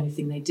because it's the only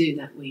thing they do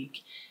that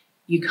week,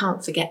 you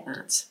can't forget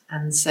that.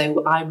 And so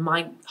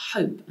my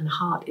hope and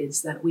heart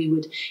is that we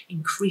would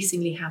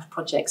increasingly have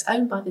projects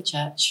owned by the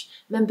church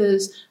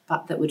members,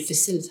 but that would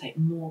facilitate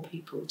more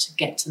people to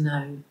get to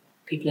know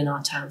people in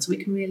our town so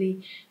we can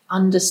really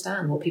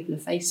understand what people are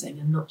facing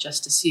and not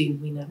just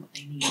assume we know what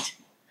they need.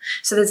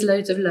 So there's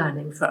loads of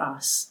learning for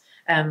us.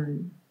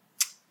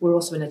 We're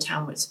also in a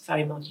town where it's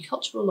very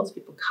multicultural. Lots of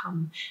people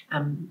come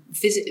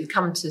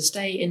come to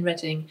stay in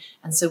Reading.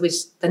 And so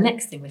the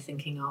next thing we're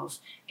thinking of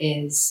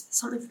is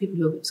something for people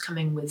who are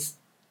coming with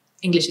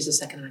English as a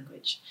second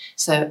language.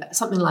 So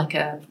something like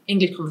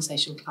English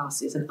conversation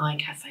classes, an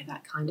iCafe,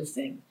 that kind of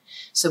thing.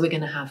 So we're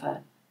going to have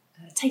a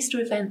taster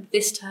event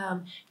this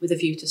term with a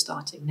view to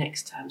starting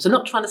next term. So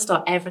not trying to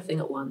start everything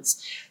at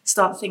once,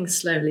 start things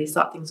slowly,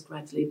 start things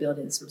gradually, build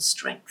in some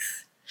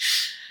strength.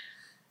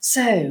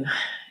 So,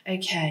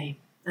 okay.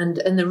 And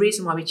the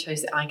reason why we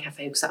chose the iCafe,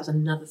 because that was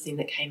another thing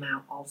that came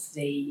out of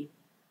the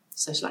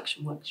social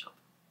action workshop.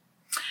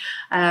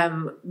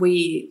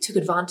 We took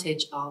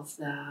advantage of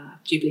the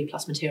Jubilee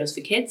Plus materials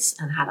for kids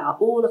and had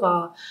all of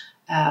our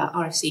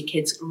RFC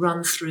kids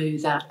run through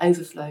that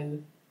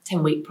overflow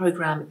 10-week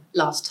programme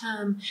last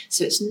term.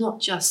 So it's not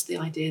just the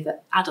idea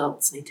that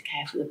adults need to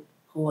care for the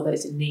poor,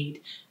 those in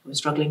need who are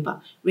struggling,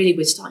 but really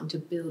we're starting to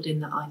build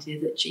in the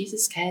idea that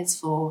Jesus cares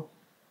for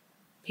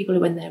people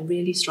when they're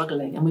really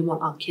struggling, and we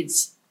want our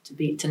kids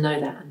to know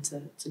that and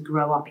to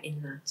grow up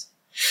in that.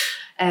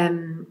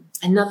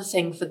 Another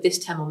thing for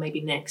this term or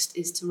maybe next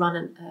is to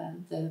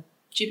run the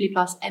Jubilee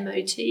Plus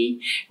MOT.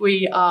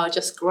 We are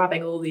just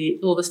grabbing all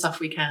the stuff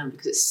we can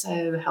because it's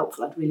so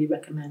helpful. I'd really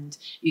recommend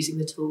using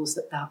the tools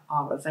that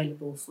are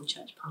available for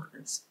church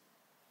partners.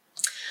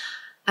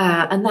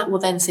 And that will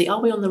then see,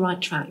 are we on the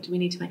right track? Do we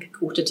need to make a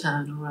quarter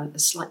turn or a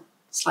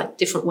slight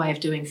different way of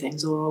doing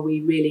things? Or are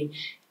we really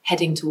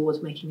heading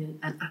towards making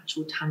an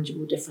actual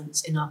tangible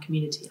difference in our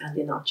community and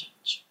in our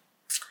church?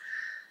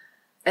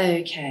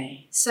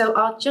 Okay, so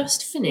I'll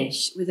just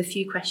finish with a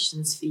few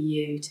questions for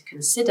you to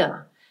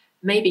consider.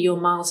 Maybe you're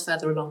miles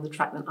further along the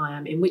track than I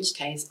am, in which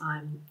case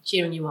I'm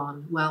cheering you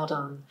on. Well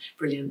done,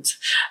 brilliant.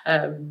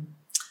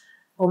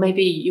 Or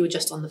maybe you're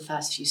just on the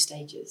first few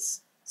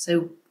stages.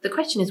 So the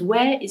question is,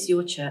 where is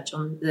your church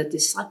on the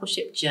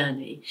discipleship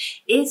journey?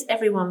 Is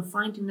everyone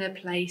finding their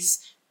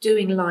place,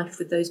 doing life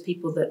with those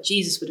people that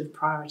Jesus would have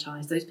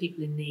prioritised, those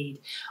people in need?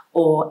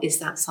 Or is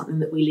that something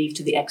that we leave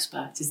to the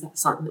experts? Is that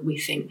something that we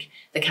think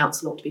the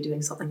council ought to be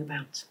doing something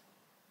about?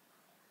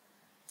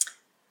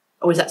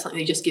 Or is that something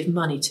you just give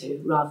money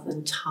to rather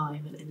than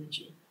time and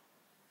energy?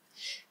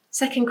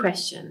 Second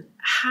question,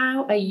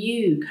 how are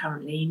you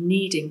currently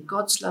kneading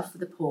God's love for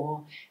the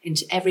poor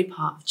into every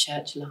part of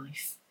church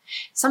life?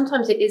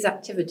 Sometimes it is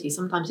activity,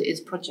 sometimes it is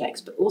projects,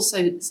 but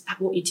also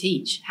what you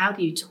teach. How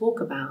do you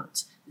talk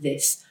about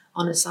this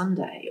on a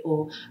Sunday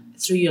or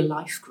through your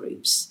life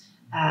groups?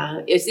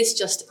 Is this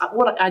just,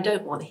 what I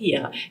don't want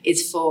here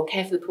is for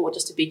Care for the Poor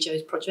just to be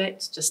Joe's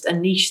project, just a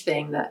niche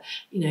thing that,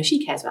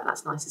 she cares about,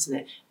 that's nice, isn't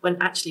it? When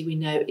actually we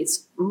know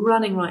it's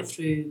running right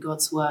through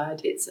God's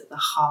word, it's at the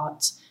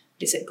heart,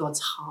 it's at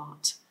God's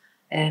heart.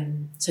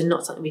 So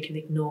not something we can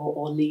ignore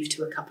or leave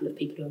to a couple of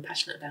people who are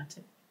passionate about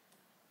it.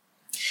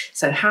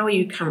 So how are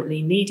you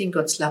currently kneading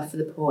God's love for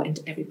the poor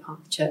into every part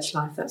of church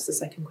life? That's the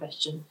second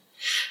question.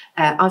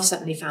 I've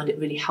certainly found it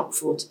really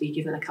helpful to be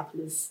given a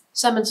couple of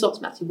sermon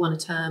slots, actually one a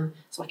term,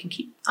 so I can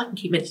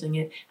keep mentioning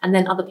it, and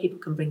then other people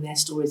can bring their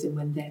stories in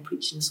when they're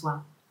preaching as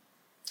well.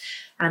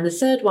 And the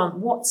third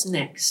one, what's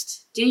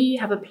next? Do you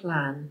have a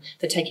plan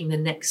for taking the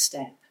next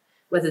step?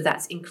 Whether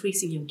that's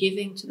increasing your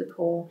giving to the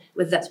poor,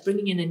 whether that's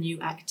bringing in a new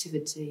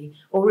activity,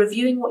 or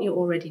reviewing what you're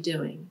already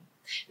doing.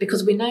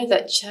 Because we know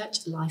that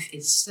church life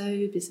is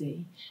so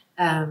busy.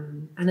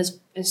 And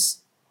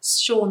as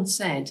Sean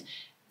said,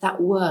 that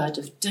word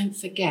of don't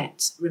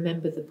forget,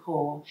 remember the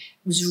poor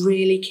was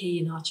really key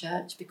in our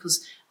church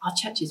because our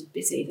church is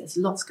busy. There's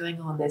lots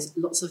going on. There's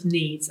lots of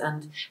needs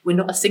and we're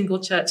not a single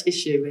church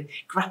issue. We're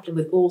grappling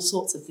with all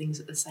sorts of things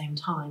at the same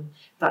time.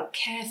 But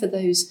care for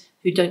those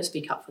who don't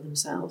speak up for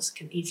themselves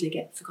can easily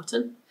get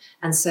forgotten.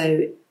 And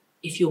so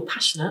if you're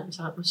passionate, which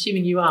I'm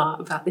assuming you are,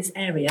 about this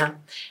area,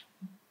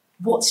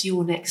 what's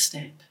your next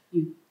step?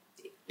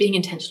 Being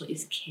intentional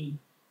is key.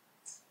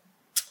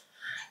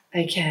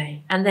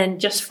 Okay, and then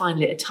just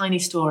finally, a tiny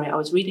story. I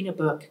was reading a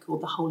book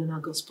called The Hole in Our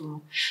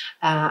Gospel,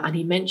 and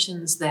he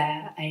mentions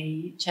there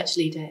a church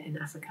leader in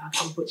Africa. I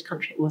can't remember which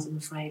country it was, I'm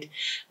afraid,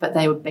 but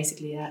they were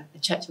basically a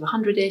church of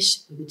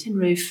 100-ish with a tin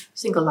roof,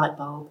 single light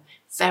bulb,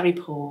 very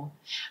poor,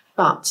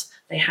 but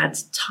they had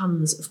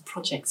tons of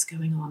projects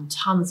going on,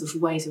 tons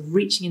of ways of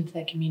reaching into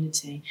their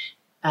community,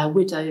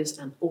 widows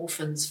and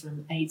orphans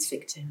from AIDS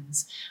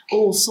victims,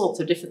 all sorts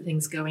of different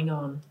things going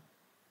on.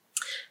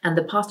 And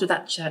the pastor of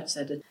that church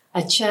said,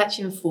 a church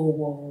in four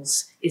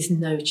walls is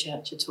no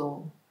church at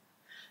all.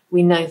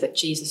 We know that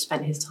Jesus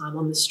spent his time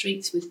on the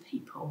streets with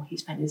people. He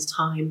spent his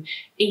time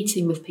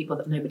eating with people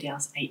that nobody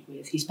else ate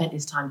with. He spent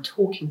his time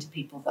talking to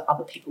people that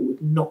other people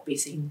would not be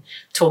seen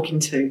talking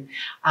to.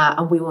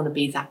 And we want to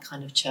be that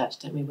kind of church,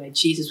 don't we, where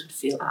Jesus would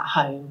feel at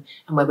home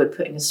and where we're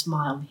putting a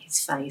smile on his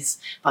face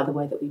by the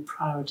way that we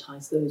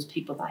prioritise those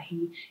people that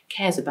he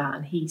cares about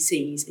and he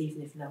sees,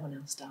 even if no one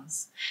else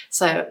does.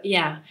 So,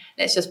 yeah,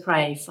 let's just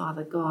pray.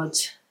 Father God,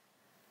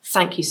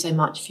 thank you so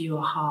much for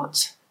your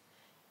heart,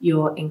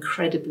 your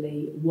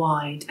incredibly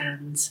wide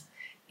and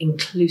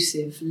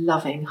inclusive,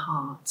 loving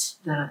heart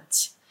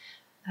that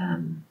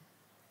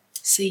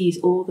sees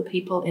all the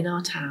people in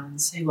our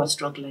towns who are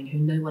struggling, who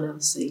no one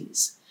else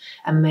sees.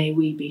 And may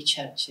we be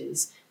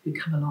churches who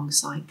come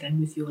alongside them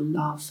with your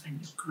love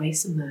and your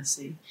grace and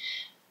mercy,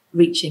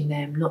 reaching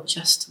them not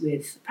just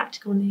with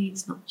practical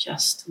needs, not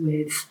just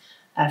with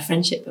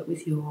friendship, but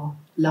with your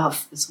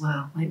love as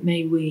well.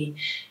 May we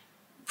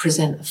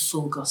present a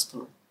full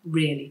gospel,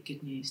 really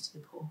good news to the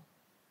poor.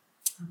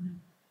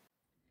 Amen.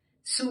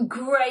 Some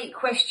great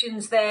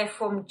questions there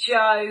from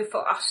Joe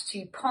for us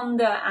to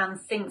ponder and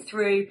think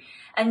through.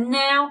 And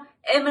now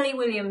Emily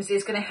Williams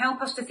is going to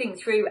help us to think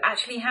through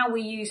actually how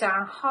we use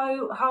our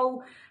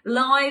whole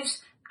lives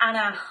and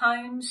our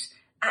homes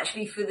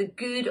actually for the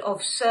good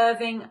of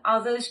serving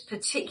others,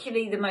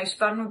 particularly the most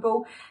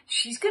vulnerable.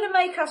 She's going to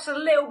make us a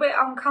little bit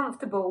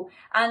uncomfortable.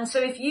 And so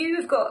if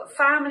you've got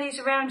families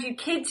around you,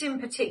 kids in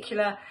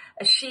particular,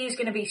 she is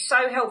going to be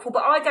so helpful.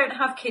 But I don't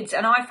have kids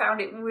and I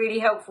found it really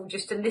helpful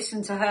just to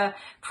listen to her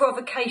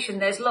provocation.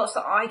 There's lots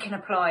that I can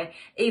apply,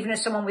 even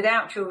as someone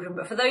without children.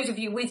 But for those of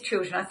you with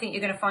children, I think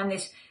you're going to find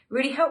this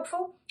really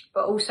helpful,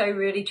 but also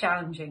really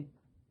challenging.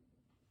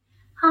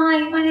 Hi,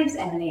 my name's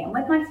Emily, and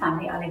with my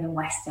family I live in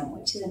Weston,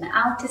 which is an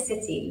outer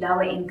city,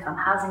 lower income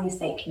housing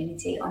estate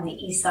community on the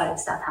east side of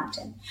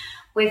Southampton,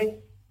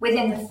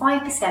 within the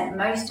 5%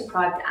 most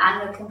deprived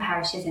Anglican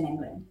parishes in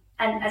England.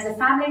 And as a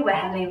family, we're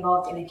heavily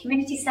involved in a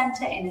community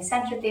centre in the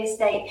centre of the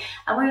estate,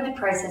 and we're in the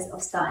process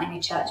of starting a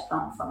church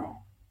plant from it.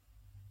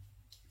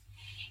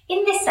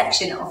 In this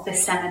section of the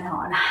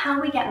seminar on how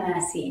we get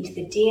mercy into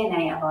the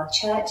DNA of our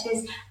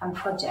churches and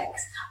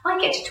projects, I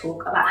get to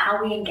talk about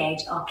how we engage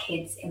our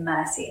kids in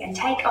mercy and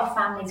take our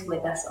families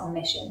with us on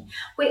mission,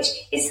 which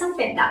is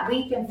something that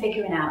we've been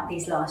figuring out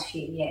these last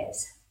few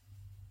years.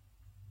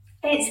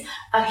 It's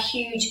a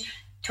huge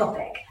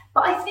topic,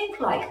 but I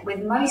think, like with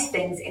most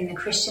things in the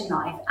Christian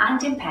life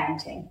and in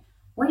parenting,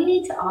 we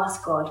need to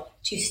ask God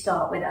to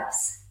start with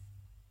us.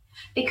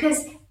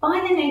 Because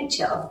by the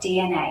nature of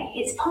DNA,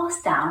 it's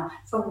passed down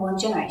from one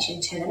generation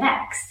to the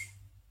next.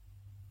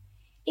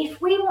 If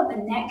we want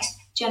the next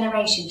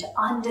generation to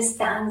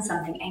understand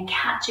something and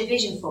catch a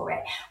vision for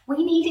it,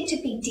 we need it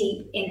to be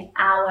deep in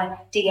our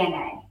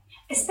DNA,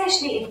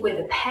 especially if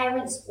we're the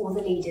parents or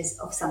the leaders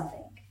of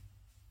something.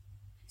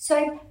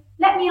 So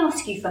let me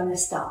ask you from the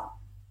start,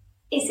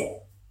 is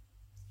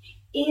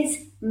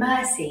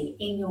mercy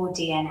in your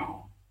DNA?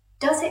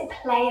 Does it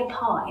play a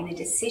part in the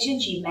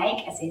decisions you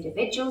make as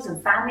individuals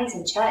and families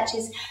and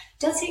churches?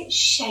 Does it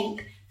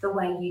shape the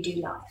way you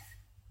do life?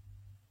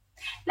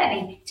 Let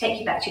me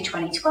take you back to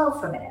 2012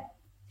 for a minute.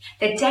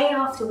 The day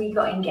after we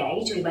got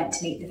engaged, we went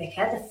to meet the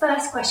vicar. The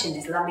first question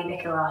this lovely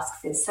vicar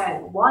asks is, so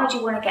why do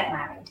you want to get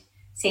married?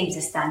 Seems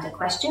a standard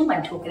question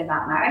when talking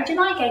about marriage, and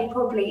I gave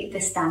probably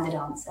the standard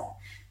answer.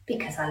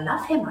 Because I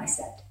love him, I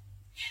said.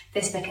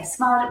 This vicar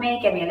smiled at me,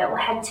 gave me a little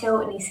head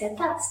tilt, and he said,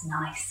 that's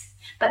nice,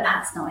 but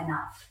that's not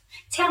enough.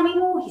 Tell me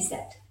more, he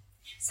said.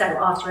 So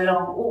after a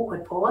long,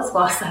 awkward pause,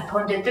 whilst I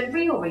pondered the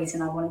real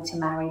reason I wanted to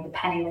marry the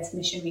penniless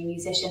missionary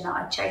musician that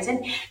I'd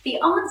chosen, the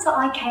answer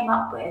I came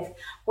up with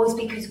was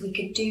because we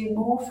could do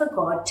more for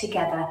God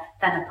together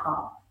than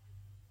apart.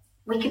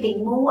 We could be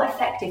more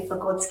effective for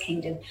God's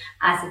kingdom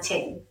as a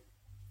team.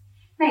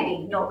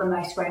 Maybe not the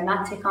most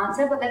romantic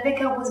answer, but the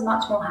vicar was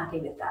much more happy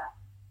with that.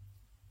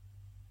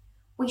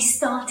 We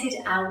started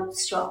out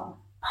strong,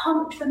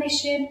 pumped for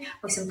mission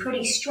with some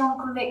pretty strong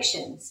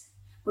convictions.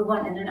 We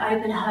wanted an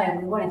open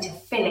home, we wanted to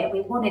fill it,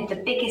 we wanted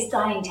the biggest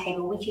dining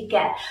table we could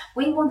get.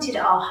 We wanted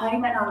our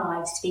home and our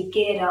lives to be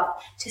geared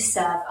up to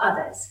serve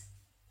others.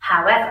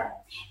 However,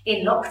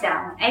 in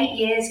lockdown, 8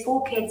 years,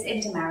 4 kids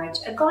into marriage,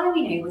 a guy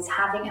we knew was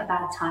having a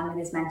bad time with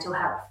his mental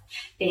health.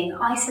 Being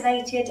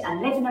isolated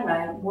and living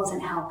alone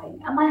wasn't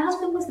helping, and my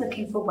husband was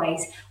looking for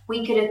ways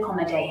we could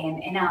accommodate him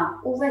in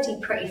our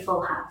already pretty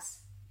full house.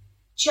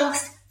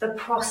 Just the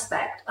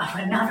prospect of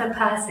another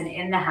person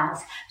in the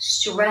house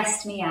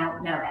stressed me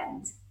out no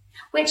end.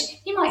 Which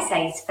you might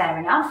say is fair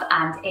enough,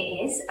 and it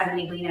is,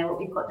 only we know what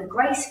we've got the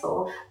grace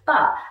for,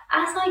 but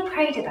as I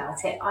prayed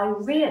about it, I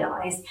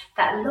realised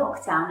that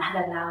lockdown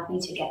had allowed me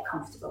to get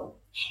comfortable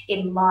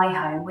in my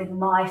home with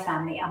my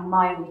family and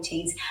my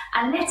routines,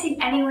 and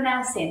letting anyone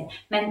else in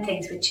meant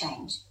things would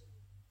change.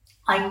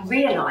 I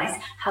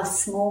realised how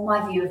small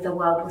my view of the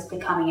world was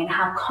becoming and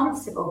how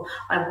comfortable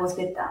I was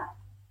with that.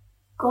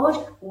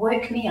 God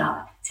woke me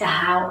up to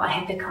how I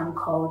had become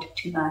cold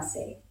to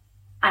mercy,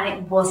 and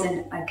it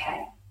wasn't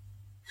okay.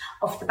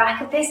 Off the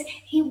back of this,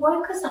 he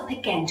woke us up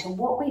again to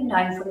what we'd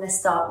known from the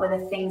start were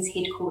the things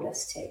he'd called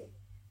us to.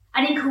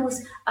 And he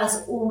calls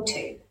us all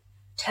to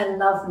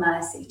love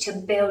mercy, to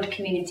build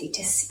community,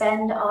 to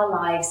spend our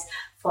lives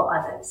for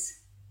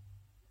others.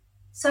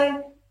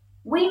 So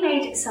we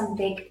made some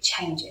big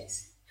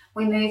changes.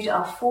 We moved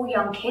our 4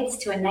 young kids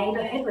to a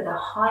neighbourhood with a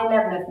high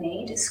level of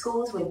need,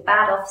 schools with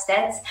bad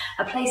Ofsteds,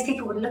 a place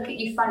people would look at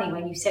you funny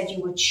when you said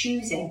you were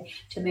choosing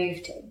to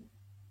move to.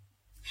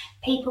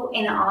 People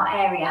in our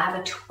area have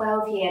a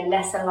 12-year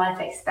lesser life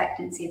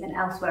expectancy than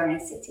elsewhere in a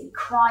city.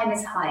 Crime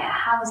is higher,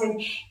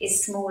 housing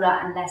is smaller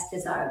and less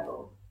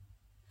desirable.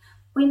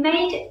 We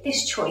made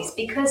this choice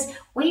because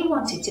we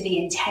wanted to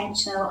be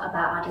intentional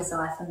about our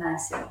desire for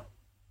mercy.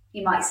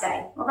 You might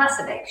say, well, that's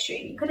a bit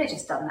extreme. You could have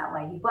just done that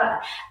where you were.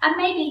 And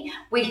maybe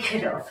we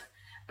could have.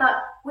 But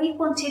we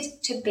wanted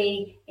to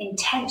be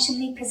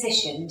intentionally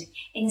positioned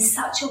in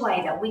such a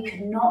way that we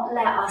could not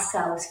let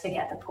ourselves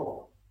forget the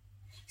poor.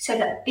 So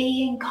that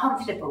being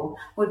comfortable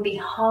would be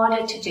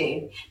harder to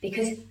do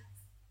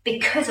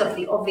because of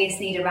the obvious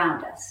need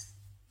around us.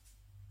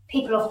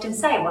 People often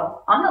say,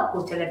 well, I'm not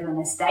called to live on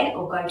an estate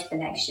or go to the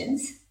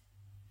nations.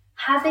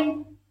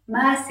 Having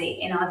mercy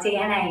in our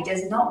DNA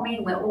does not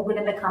mean we're all going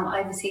to become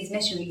overseas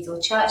missionaries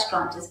or church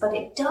planters, but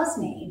it does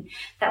mean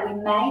that we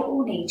may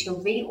all need to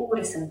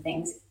reorder some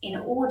things in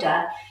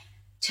order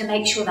to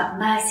make sure that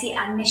mercy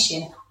and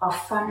mission are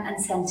front and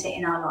centre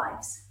in our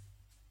lives.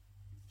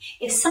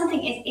 If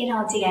something is in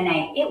our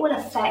DNA, it will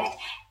affect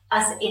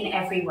us in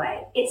every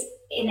way. It's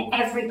in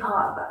every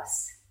part of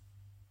us.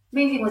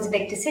 Moving was a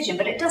big decision,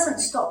 but it doesn't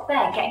stop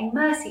there. Getting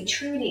mercy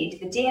truly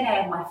into the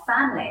DNA of my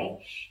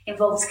family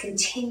involves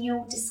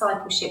continual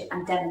discipleship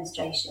and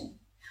demonstration.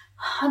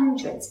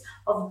 hundreds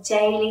of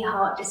daily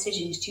heart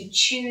decisions to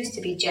choose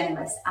to be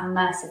generous and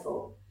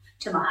merciful.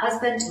 To my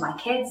husband, to my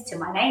kids, to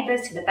my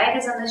neighbours, to the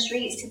beggars on the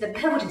streets, to the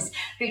builders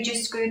who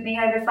just screwed me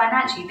over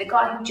financially, the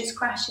guy who just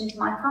crashed into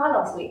my car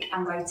last week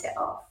and wrote it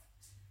off.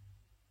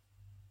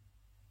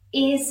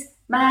 Is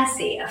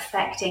mercy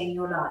affecting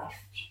your life?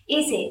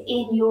 Is it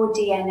in your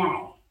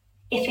DNA?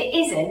 If it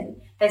isn't,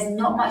 there's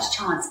not much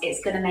chance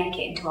it's going to make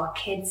it into our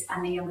kids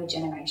and the younger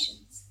generations.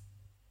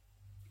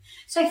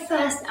 So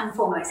first and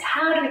foremost,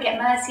 how do we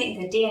get mercy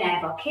into the DNA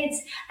of our kids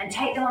and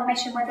take them on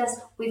mission with us?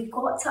 We've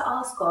got to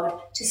ask God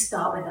to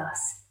start with us,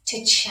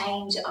 to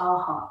change our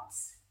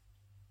hearts.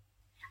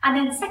 And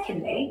then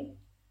secondly,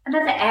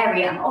 another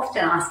area I'm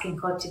often asking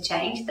God to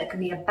change that can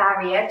be a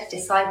barrier to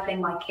discipling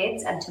my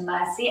kids and to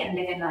mercy and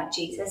living like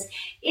Jesus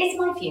is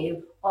my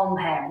view on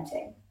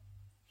parenting.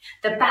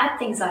 The bad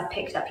things I've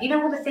picked up,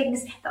 all the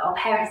things that our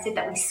parents did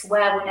that we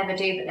swear we'll never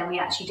do, but then we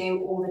actually do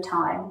all the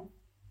time.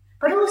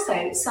 But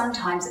also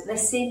sometimes the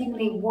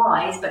seemingly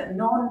wise but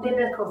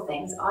non-biblical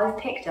things I've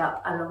picked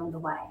up along the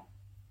way.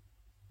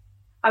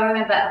 I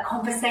remember a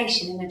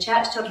conversation in the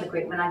church toddler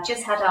group when I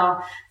just had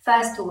our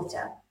first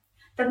daughter.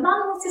 The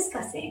mum was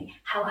discussing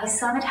how her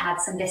son had had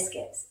some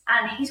biscuits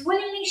and he's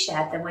willingly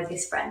shared them with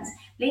his friends,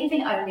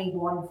 leaving only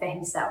one for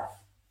himself.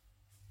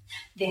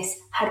 This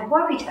had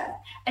worried her,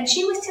 and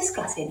she was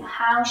discussing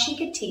how she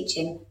could teach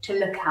him to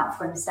look out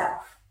for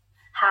himself,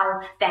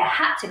 how there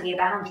had to be a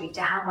boundary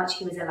to how much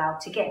he was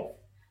allowed to give.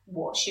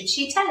 What should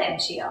she tell him,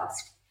 she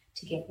asked.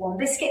 To give one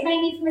biscuit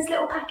maybe from his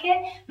little packet?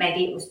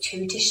 Maybe it was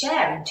 2 to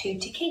share and 2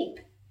 to keep.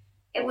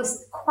 It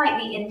was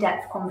quite the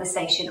in-depth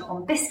conversation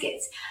on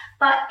biscuits,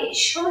 but it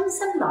shone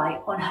some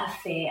light on her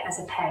fear as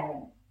a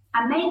parent.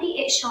 And maybe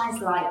it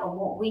shines light on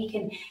what we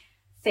can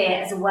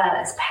fear as well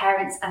as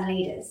parents and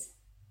leaders.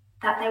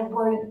 That there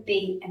won't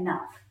be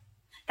enough,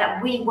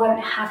 that we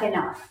won't have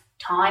enough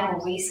time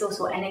or resource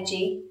or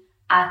energy,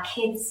 our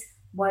kids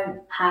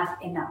won't have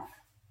enough.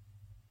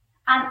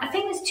 And I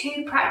think there's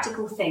 2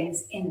 practical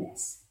things in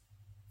this.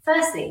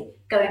 Firstly,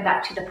 going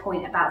back to the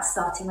point about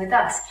starting with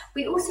us,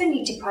 we also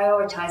need to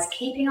prioritise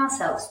keeping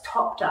ourselves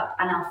topped up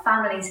and our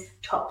families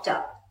topped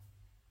up.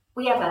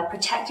 We have a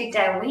protected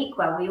day a week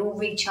where we all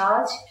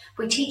recharge.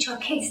 We teach our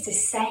kids to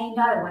say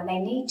no when they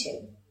need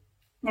to.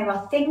 There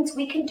are things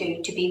we can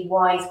do to be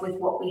wise with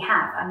what we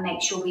have and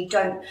make sure we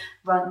don't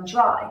run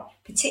dry,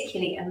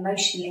 particularly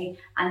emotionally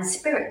and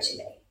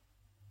spiritually.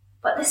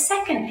 But the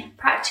second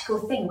practical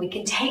thing we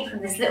can take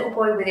from this little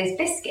boy with his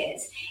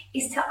biscuits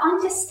is to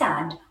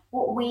understand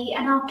what we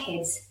and our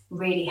kids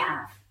really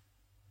have.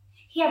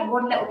 He had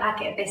one little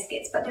packet of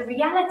biscuits, but the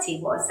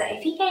reality was that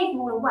if he gave them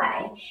all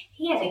away,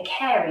 he had a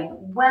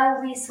caring,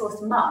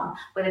 well-resourced mum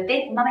with a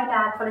big mummy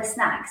bag full of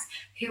snacks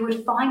who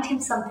would find him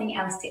something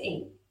else to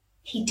eat.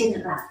 He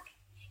didn't lack.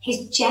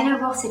 His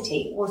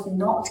generosity was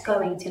not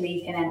going to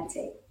leave him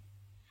empty.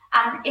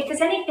 And if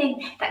there's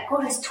anything that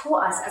God has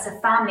taught us as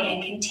a family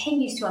and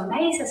continues to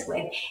amaze us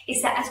with,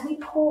 is that as we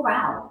pour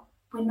out,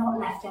 we're not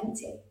left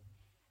empty.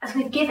 As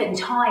we've given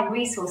time,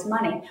 resource,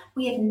 money,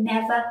 we have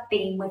never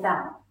been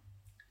without.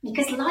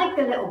 Because like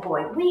the little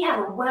boy, we have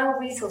a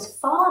well-resourced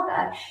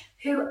father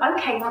who,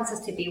 wants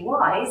us to be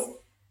wise,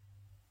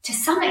 to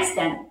some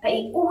extent, but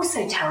he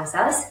also tells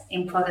us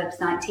in Proverbs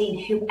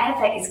 19,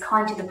 whoever is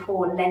kind to the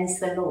poor lends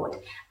to the Lord,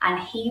 and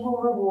he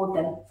will reward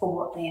them for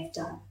what they have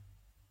done.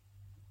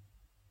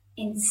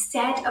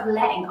 Instead of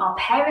letting our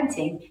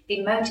parenting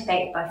be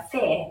motivated by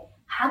fear,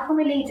 how can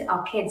we lead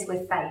our kids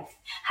with faith?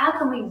 How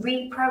can we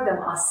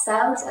reprogram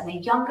ourselves and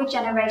the younger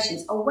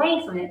generations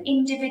away from an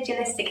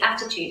individualistic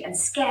attitude and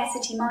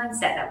scarcity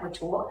mindset that we're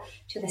taught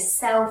to the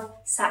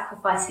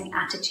self-sacrificing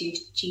attitude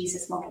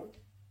Jesus modelled?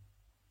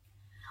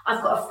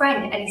 I've got a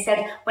friend and he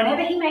said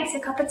whenever he makes a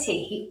cup of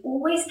tea, he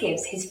always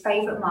gives his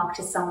favourite mug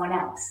to someone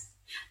else.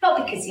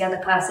 Not because the other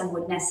person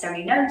would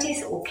necessarily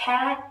notice or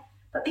care,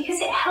 but because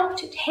it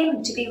helped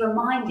him to be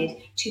reminded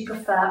to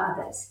prefer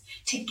others,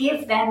 to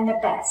give them the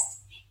best.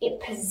 It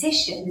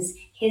positions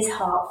his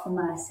heart for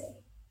mercy.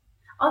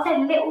 Are there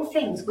little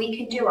things we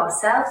can do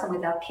ourselves and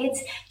with our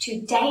kids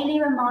to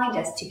daily remind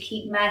us to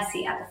keep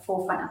mercy at the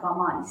forefront of our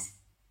minds?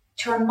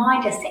 To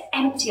remind us to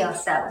empty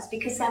ourselves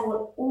because there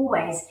will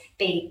always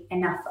be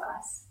enough for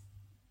us.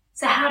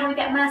 So how do we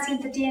get mercy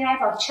into the DNA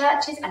of our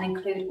churches and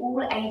include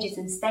all ages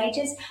and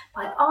stages?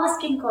 By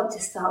asking God to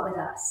start with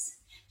us,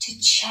 to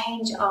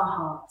change our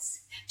hearts,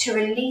 to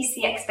release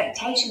the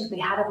expectations we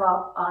had of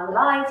our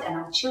lives and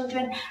our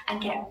children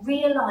and get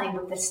realigned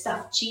with the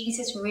stuff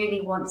Jesus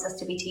really wants us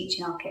to be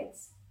teaching our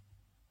kids.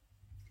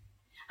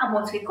 And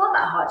once we've got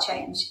that heart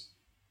change,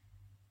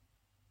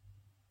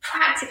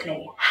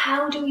 practically,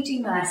 how do we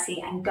do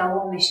mercy and go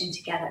on mission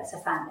together as a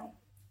family?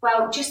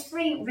 Well, just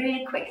 3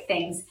 really quick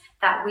things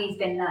that we've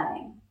been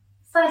learning.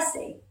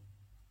 Firstly,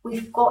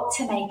 we've got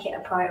to make it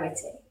a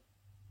priority.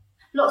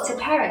 Lots of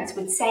parents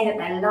would say that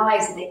their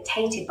lives are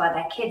dictated by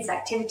their kids'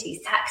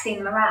 activities, taxing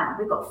them around.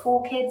 We've got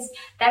 4 kids,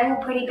 they're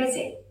all pretty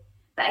busy.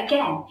 But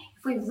again,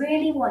 if we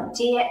really want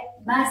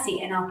mercy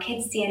in our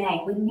kids'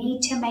 DNA, we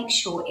need to make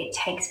sure it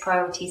takes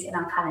priorities in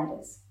our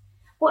calendars.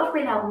 What if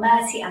we allow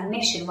mercy and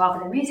mission rather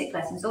than music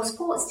lessons or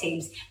sports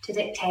teams to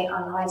dictate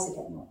our lives a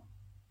bit more?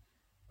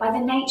 By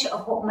the nature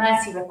of what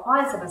mercy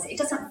requires of us, it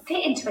doesn't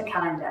fit into a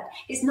calendar.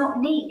 It's not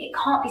neat. It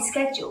can't be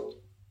scheduled.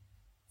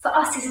 For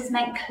us, this has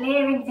meant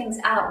clearing things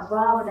out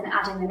rather than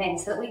adding them in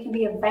so that we can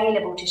be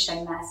available to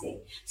show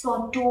mercy, so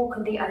our door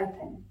can be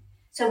open,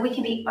 so we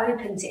can be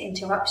open to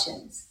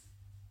interruptions.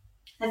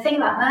 The thing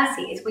about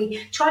mercy is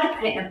we try to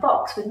put it in a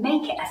box. We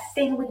make it a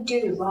thing we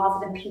do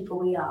rather than people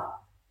we are.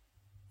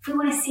 If we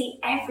want to see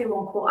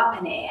everyone caught up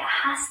in it, it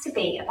has to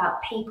be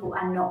about people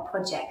and not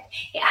project.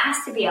 It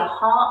has to be a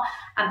heart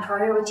and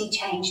priority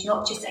change,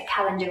 not just a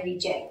calendar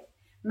rejig.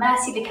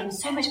 Mercy becomes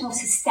so much more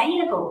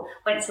sustainable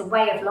when it's a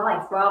way of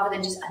life rather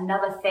than just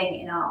another thing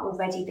in our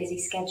already busy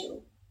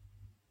schedule.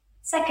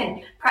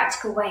 Second,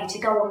 practical way to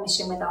go on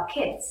mission with our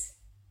kids.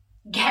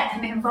 Get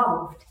them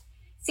involved.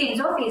 Seems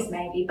obvious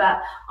maybe,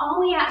 but are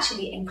we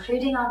actually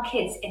including our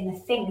kids in the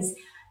things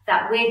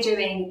that we're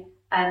doing,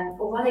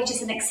 or are they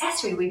just an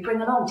accessory we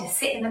bring along to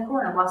sit in the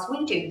corner whilst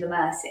we do the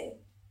mercy?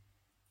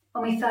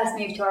 When we first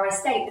moved to our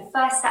estate, the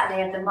first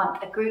Saturday of the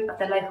month, a group of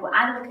the local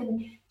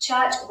Anglican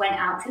church went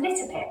out to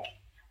litter pick.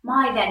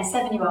 My then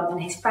 7-year-old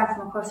and his friend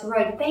from across the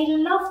road, they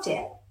loved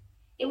it.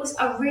 It was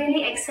a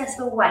really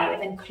accessible way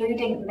of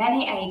including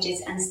many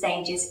ages and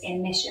stages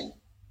in mission.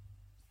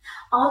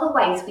 Are the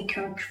ways we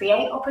can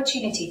create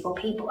opportunity for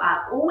people at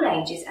all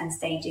ages and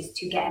stages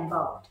to get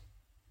involved?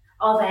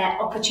 Are there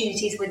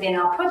opportunities within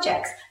our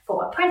projects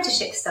for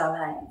apprenticeship style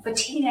learning, for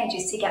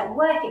teenagers to get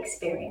work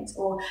experience,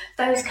 or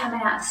those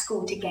coming out of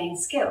school to gain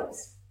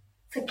skills?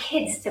 For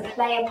kids to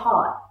play a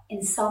part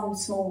in some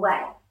small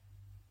way?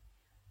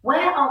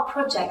 Where our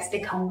projects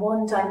become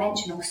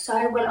one-dimensional,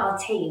 so will our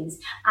teams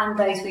and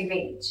those we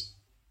reach.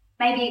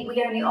 Maybe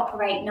we only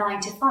operate 9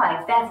 to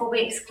 5, therefore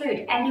we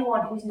exclude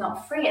anyone who's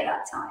not free at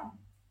that time.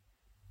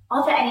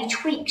 Are there any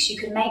tweaks you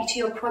could make to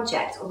your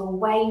project or the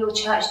way your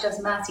church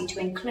does mercy to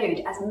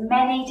include as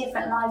many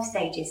different life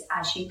stages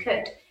as you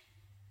could,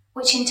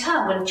 which in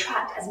turn will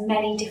attract as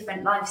many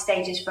different life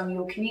stages from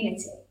your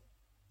community?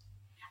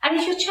 And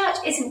if your church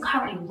isn't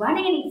currently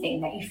running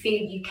anything that you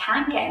feel you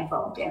can get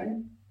involved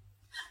in,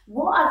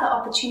 what other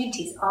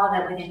opportunities are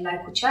there within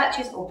local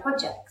churches or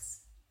projects?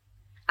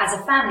 As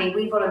a family,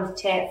 we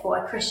volunteer for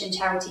a Christian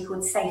charity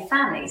called Safe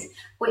Families,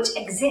 which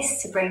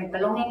exists to bring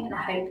belonging and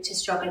hope to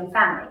struggling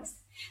families.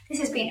 This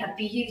has been a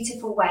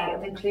beautiful way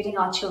of including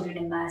our children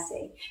in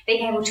mercy,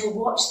 being able to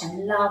watch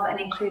them love and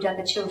include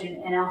other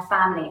children in our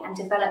family and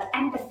develop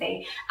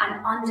empathy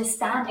and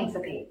understanding for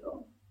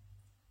people.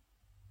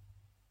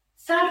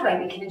 Third way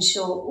we can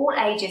ensure all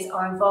ages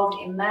are involved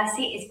in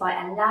mercy is by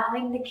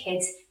allowing the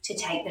kids to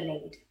take the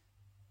lead.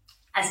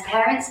 As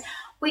parents,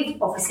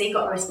 we've obviously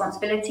got a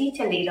responsibility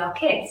to lead our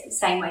kids, the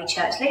same way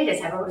church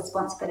leaders have a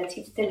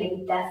responsibility to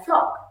lead their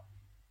flock.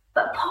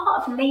 But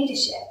part of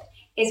leadership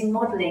is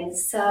modelling,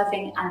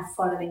 serving and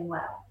following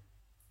well.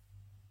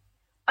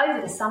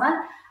 Over the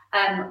summer,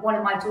 one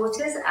of my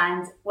daughters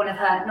and one of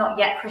her not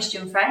yet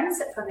Christian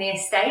friends from the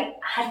estate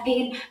had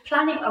been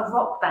planning a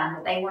rock band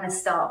that they want to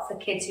start for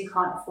kids who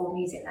can't afford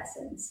music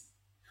lessons.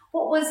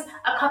 What was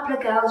a couple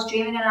of girls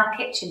dreaming in our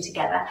kitchen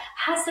together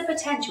has the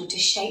potential to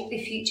shape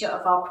the future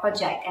of our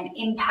project and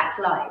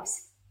impact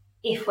lives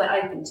if we're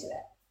open to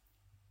it.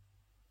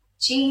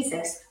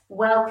 Jesus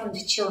welcomed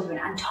children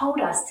and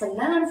told us to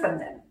learn from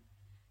them.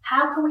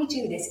 How can we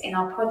do this in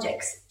our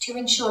projects to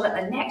ensure that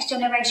the next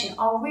generation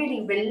are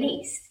really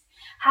released?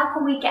 How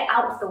can we get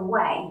out of the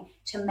way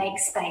to make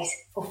space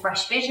for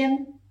fresh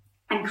vision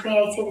and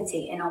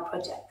creativity in our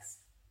projects?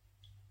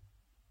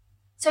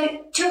 So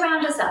to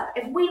round us up,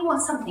 if we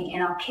want something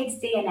in our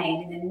kids'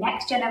 DNA and in the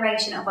next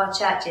generation of our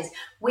churches,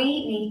 we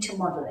need to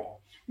model it.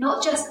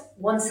 Not just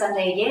one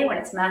Sunday a year when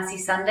it's Mercy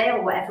Sunday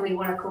or whatever we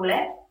want to call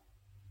it.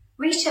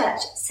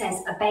 Research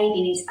says a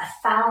baby needs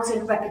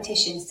 1,000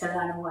 repetitions to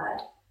learn a word.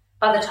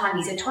 By the time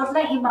he's a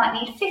toddler, he might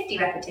need 50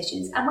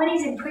 repetitions. And when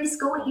he's in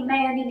preschool, he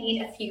may only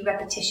need a few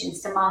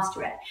repetitions to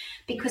master it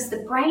because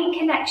the brain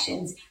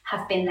connections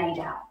have been laid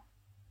out.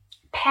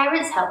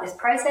 Parents help this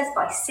process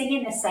by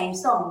singing the same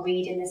song,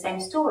 reading the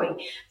same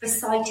story,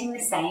 reciting the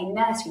same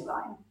nursery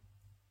rhyme.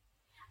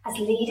 As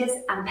leaders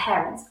and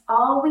parents,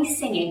 are we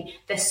singing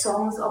the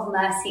songs of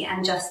mercy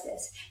and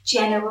justice,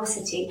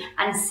 generosity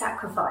and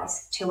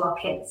sacrifice to our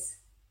kids?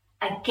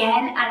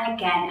 Again and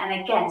again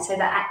and again, so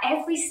that at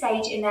every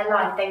stage in their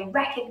life they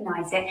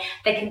recognise it,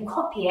 they can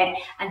copy it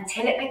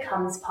until it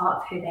becomes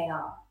part of who they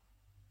are.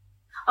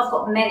 I've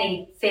got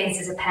many fears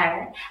as a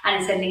parent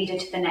and as a leader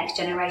to the next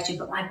generation,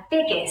 but my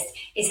biggest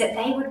is that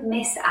they would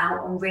miss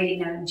out on really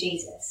knowing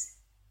Jesus.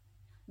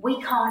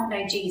 We can't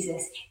know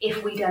Jesus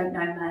if we don't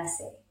know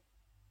mercy.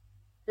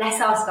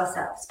 Let's ask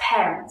ourselves,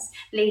 parents,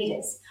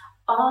 leaders,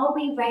 are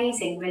we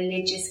raising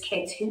religious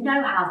kids who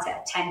know how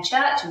to attend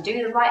church and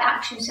do the right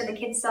actions to the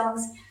kids'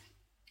 songs,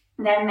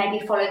 then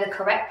maybe follow the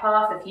correct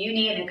path of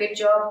uni and a good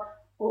job?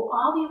 Or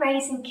are we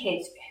raising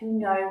kids who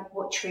know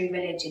what true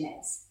religion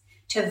is?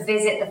 To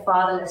visit the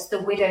fatherless,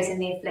 the widows and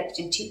the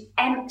affliction, to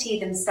empty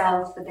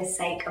themselves for the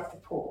sake of the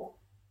poor,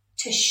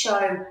 to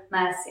show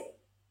mercy.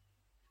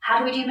 How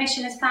do we do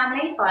mission as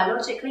family,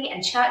 biologically,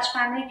 and church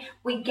family?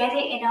 We get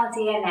it in our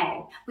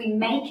DNA. We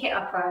make it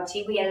a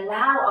priority. We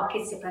allow our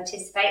kids to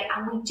participate,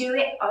 and we do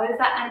it over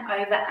and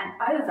over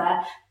and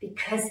over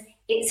because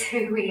it's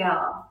who we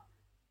are.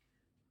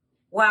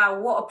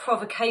 Wow, what a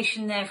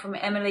provocation there from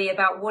Emily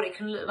about what it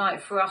can look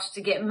like for us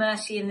to get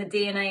mercy in the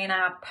DNA in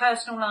our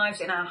personal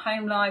lives, in our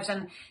home lives,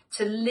 and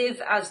to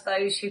live as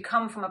those who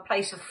come from a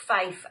place of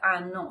faith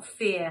and not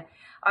fear.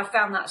 I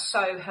found that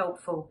so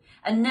helpful.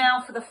 And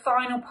now for the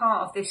final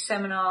part of this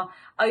seminar,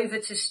 over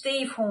to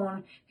Steve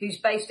Horn, who's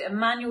based at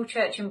Emmanuel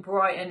Church in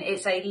Brighton.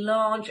 It's a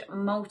large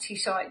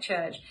multi-site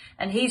church,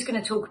 and he's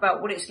going to talk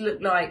about what it's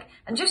looked like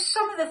and just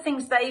some of the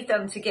things they've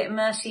done to get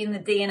mercy in the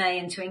DNA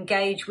and to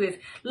engage with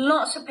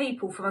lots of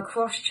people from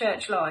across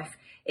church life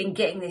in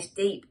getting this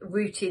deep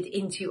rooted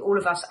into all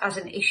of us as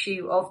an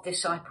issue of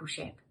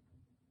discipleship.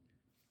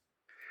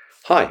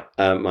 Hi,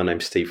 my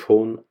name's Steve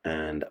Horn,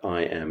 and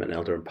I am an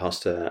elder and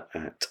pastor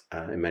at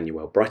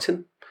Emmanuel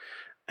Brighton,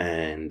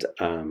 and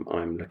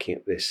I'm looking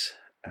at this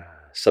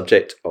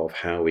subject of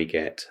how we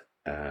get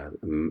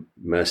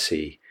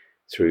mercy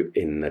through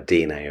in the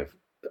DNA of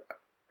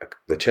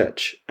the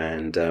church.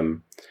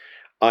 And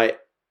I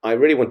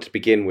really want to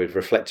begin with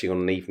reflecting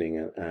on an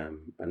evening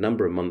a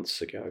number of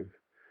months ago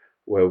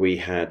where we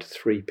had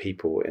 3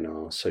 people in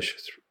our social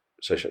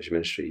action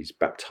ministries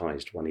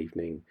baptized one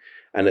evening.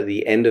 And at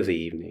the end of the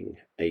evening,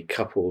 a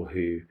couple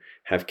who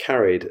have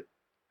carried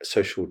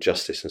social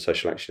justice and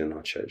social action in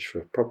our church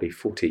for probably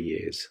 40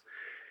 years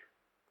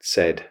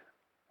said,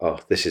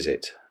 "Oh, this is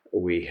it.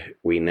 We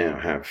now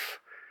have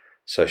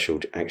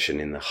social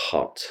action in the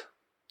heart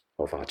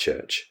of our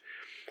church."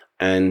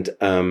 And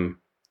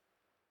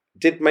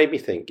did make me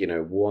think,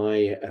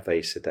 why have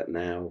they said that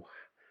now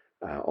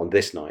on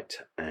this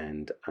night,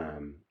 and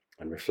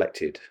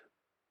reflected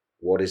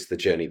what is the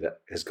journey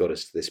that has got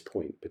us to this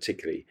point,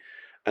 particularly.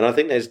 And I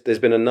think there's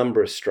been a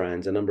number of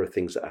strands, a number of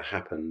things that have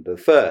happened. The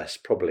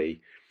first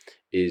probably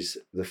is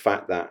the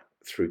fact that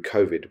through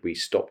COVID, we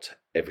stopped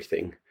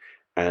everything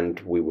and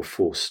we were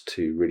forced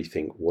to really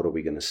think, what are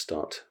we going to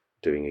start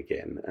doing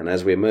again? And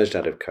as we emerged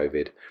out of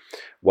COVID,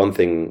 one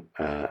thing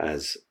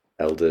as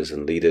elders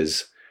and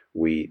leaders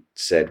we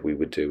said we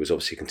would do was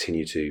obviously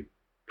continue to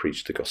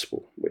preach the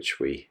gospel, which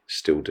we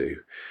still do.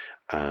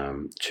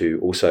 To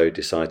also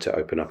decide to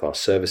open up our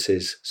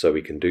services so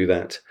we can do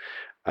that.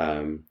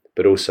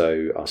 But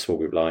also our small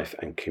group life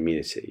and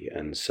community.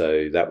 And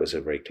so that was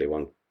a very clear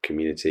one,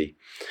 community.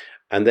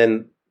 And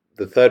then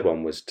the third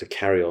one was to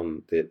carry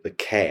on the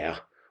care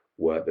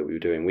work that we were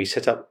doing. We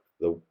set up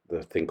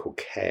the thing called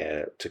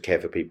Care, to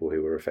care for people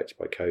who were affected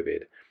by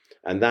COVID.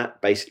 And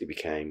that basically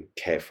became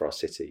Care for Our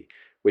City,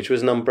 which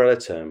was an umbrella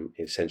term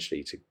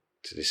essentially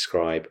to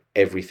describe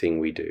everything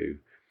we do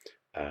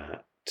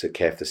to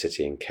care for the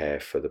city and care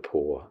for the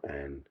poor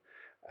and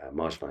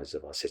marginalised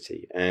of our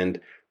city. And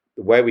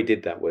the way we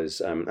did that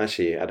was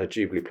actually at a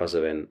Jubilee Plus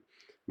event,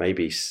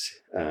 maybe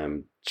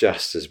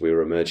just as we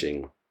were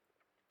emerging,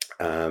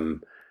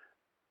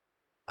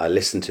 I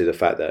listened to the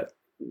fact that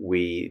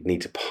we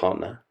need to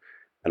partner.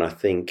 And I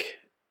think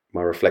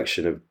my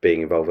reflection of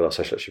being involved with our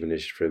social action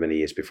ministry for many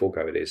years before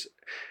COVID is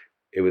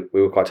we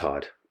were quite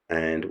tired,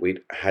 and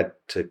we'd had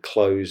to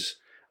close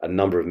a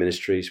number of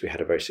ministries. We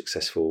had a very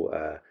successful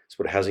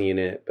supported housing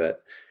unit,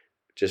 but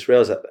just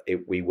realised that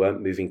we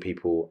weren't moving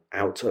people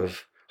out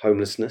of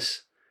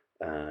homelessness,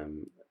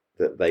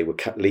 that they were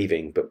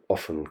leaving, but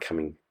often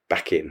coming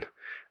back in.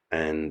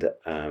 And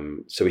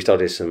so we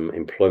started some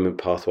employment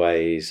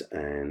pathways,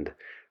 and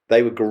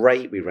they were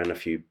great. We ran a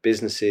few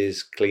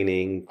businesses,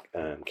 cleaning,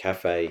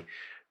 cafe,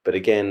 but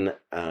again,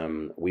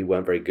 we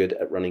weren't very good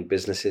at running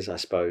businesses, I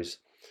suppose.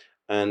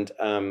 And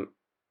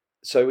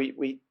so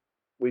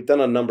we've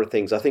done a number of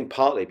things. I think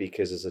partly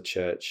because as a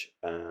church,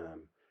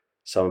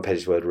 Simon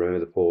Petty's word, remember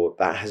the poor,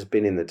 that has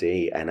been in the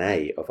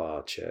DNA of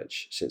our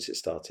church since it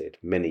started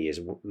many years,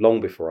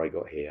 long before I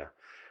got here.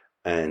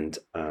 And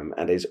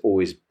it's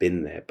always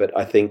been there. But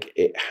I think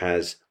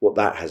what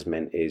that has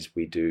meant is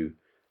we do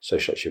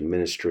social action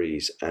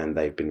ministries, and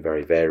they've been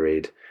very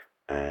varied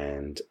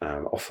and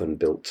often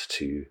built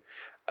to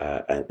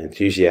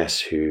enthusiasts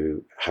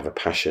who have a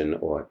passion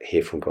or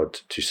hear from God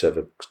to serve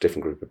a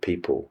different group of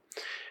people.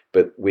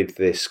 But with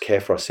this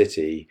Care for Our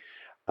City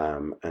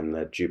and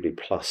the Jubilee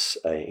Plus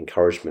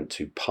encouragement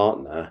to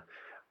partner,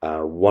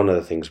 one of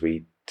the things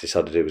we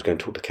decided to do was go and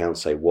talk to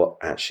council, say what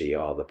actually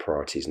are the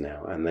priorities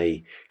now. And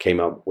they came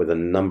up with a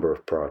number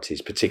of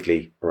priorities,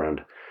 particularly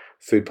around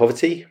food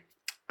poverty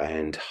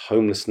and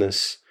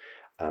homelessness,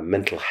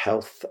 mental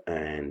health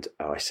and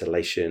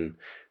isolation,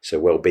 so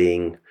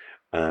well-being,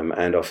 and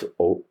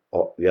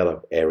the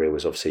other area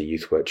was obviously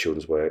youth work,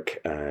 children's work,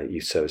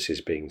 youth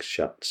services being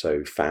shut,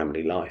 so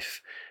family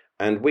life.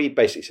 And we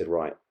basically said,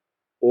 right,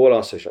 all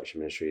our social action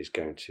ministry is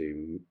going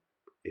to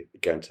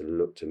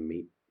look to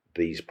meet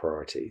these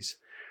priorities.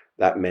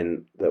 That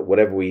meant that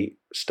whatever we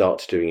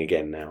start doing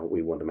again now,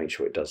 we want to make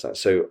sure it does that.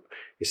 So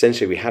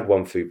essentially we had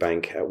one food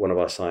bank at one of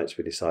our sites.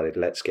 We decided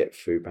let's get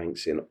food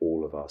banks in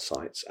all of our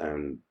sites.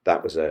 And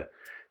that was a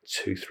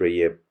 2-3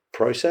 year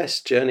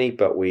process journey,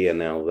 but we are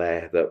now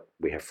there that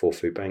we have 4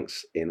 food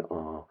banks in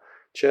our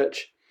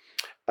church.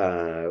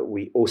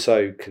 We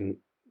also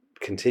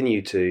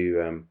continue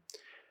to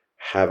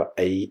have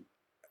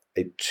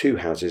 2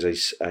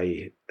 houses,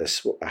 a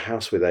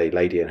house with a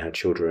lady and her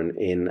children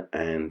in,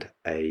 and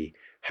a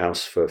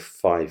house for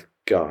 5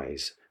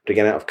 guys. But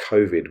again, out of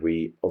COVID,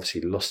 we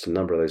obviously lost a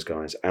number of those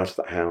guys out of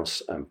that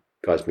house.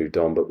 Guys moved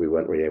on, but we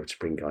weren't really able to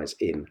bring guys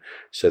in.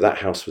 So that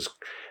house was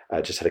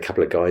just had a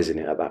couple of guys in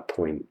it at that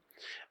point.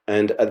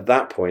 And at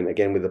that point,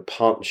 again, with the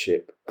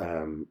partnership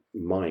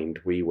mind,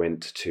 we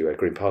went to a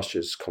Green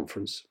Pastures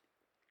conference,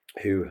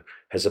 who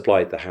has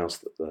supplied the house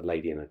that the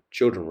lady and her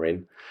children were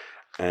in.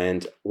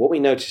 And what we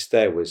noticed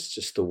there was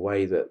just the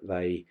way that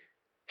they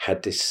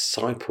had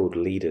discipled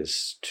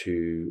leaders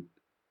to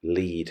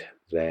lead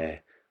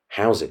their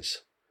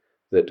houses,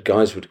 that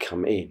guys would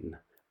come in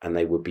and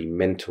they would be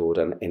mentored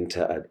and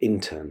enter an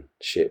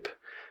internship.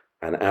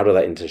 And out of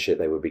that internship,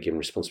 they would be given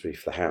responsibility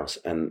for the house.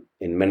 And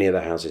in many of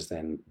the houses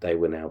then, they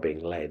were now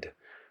being led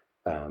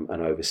and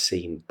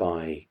overseen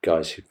by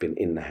guys who'd been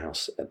in the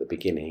house at the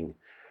beginning.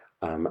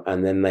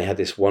 And then they had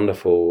these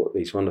wonderful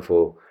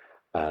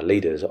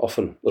leaders,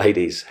 often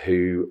ladies,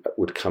 who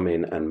would come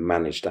in and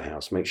manage the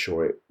house, make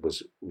sure it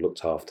was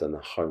looked after and the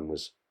home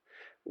was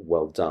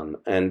well done.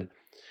 And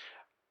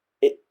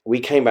we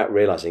came back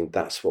realizing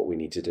that's what we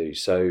need to do.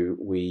 So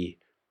we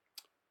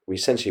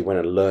essentially went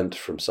and learned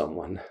from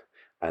someone,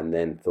 and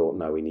then thought,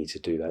 no, we need to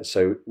do that.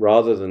 So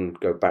rather than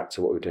go back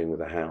to what we're doing with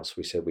the house,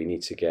 we said we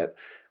need to get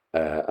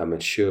a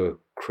mature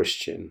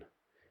Christian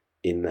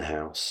in the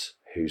house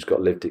who's got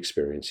lived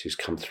experience, who's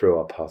come through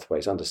our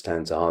pathways,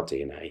 understands our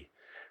DNA,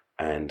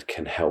 and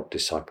can help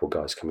disciple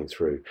guys coming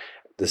through.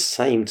 At the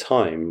same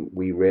time,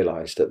 we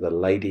realized that the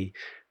lady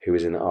who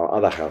was in our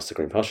other house, the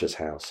Green Pastures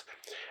house,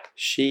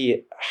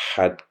 she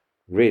had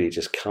really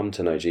just come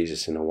to know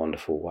Jesus in a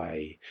wonderful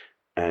way.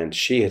 And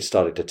she had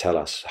started to tell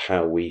us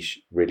how we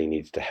really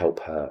needed to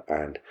help her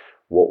and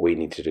what we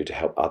need to do to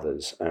help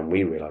others. And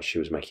we realized she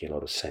was making a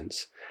lot of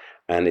sense.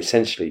 And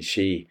essentially,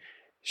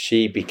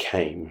 she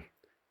became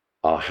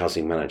our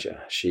housing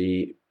manager.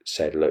 She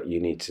said, look, you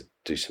need to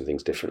do some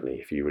things differently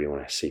if you really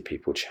want to see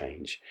people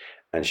change.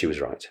 And she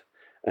was right.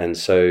 And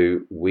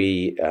so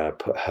we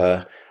put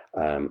her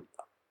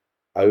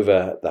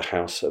over the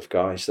house of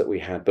guys that we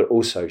had, but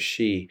also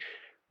she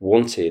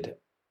wanted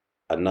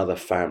another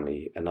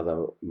family,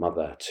 another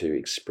mother, to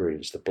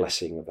experience the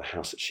blessing of the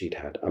house that she'd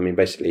had. I mean,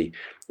 basically,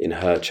 in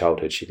her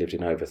childhood, she lived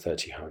in over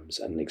 30 homes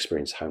and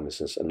experienced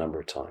homelessness a number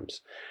of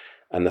times.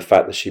 And the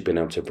fact that she'd been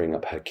able to bring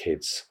up her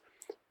kids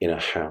in a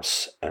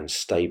house and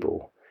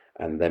stable,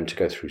 and them to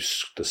go through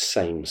the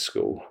same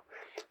school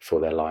for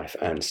their life,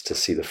 and to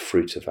see the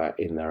fruit of that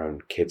in their own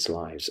kids'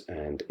 lives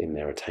and in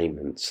their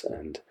attainments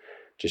and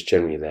just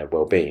generally their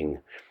well-being,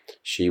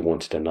 she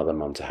wanted another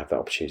mum to have that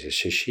opportunity.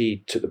 So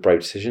she took the brave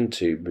decision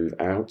to move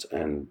out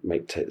and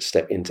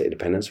step into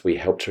independence. We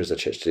helped her as a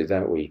church to do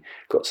that. We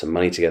got some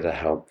money together to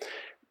help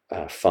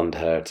fund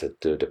her to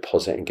do a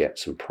deposit and get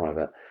some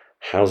private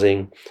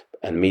housing.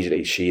 And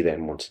immediately she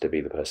then wanted to be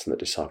the person that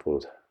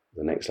discipled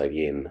the next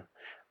lady in.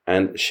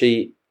 And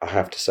she, I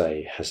have to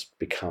say, has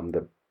become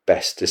the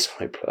best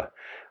discipler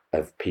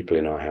of people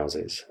in our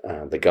houses,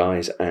 the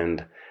guys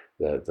and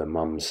the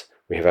mums.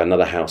 We have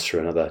another house through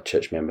another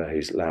church member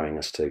who's allowing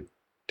us to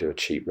do a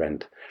cheap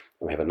rent.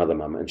 And we have another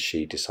mum, and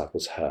she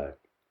disciples her.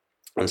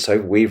 And so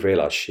we've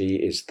realised she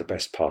is the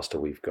best pastor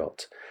we've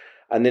got.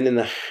 And then in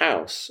the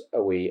house,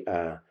 we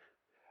out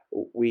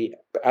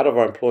of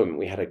our employment,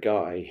 we had a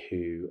guy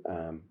who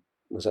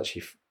was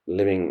actually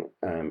living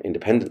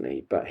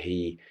independently, but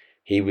he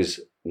was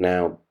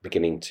now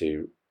beginning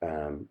to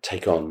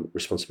take on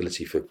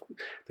responsibility for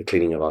the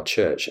cleaning of our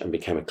church and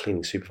became a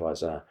cleaning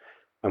supervisor.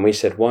 And we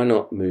said, why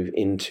not move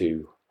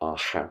into our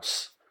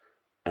house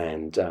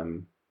and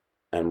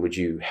would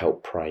you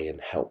help pray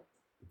and help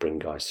bring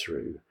guys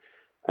through?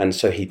 And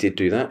so he did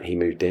do that. He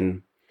moved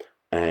in,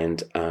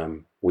 and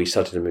we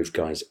started to move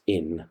guys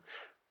in,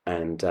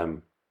 and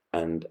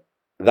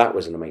that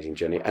was an amazing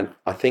journey. And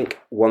I think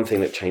one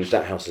thing that changed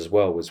that house as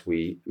well was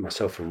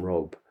myself and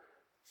Rob,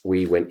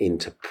 we went in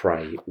to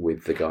pray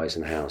with the guys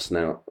in the house.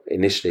 Now,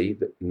 initially,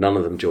 none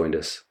of them joined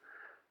us,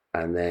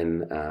 and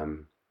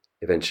then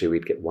eventually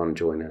we'd get one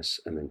join us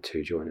and then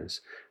two join us.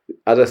 The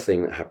other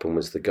thing that happened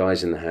was the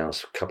guys in the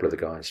house, a couple of the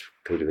guys,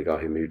 including the guy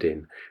who moved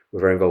in,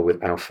 were very involved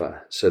with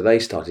Alpha. So they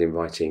started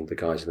inviting the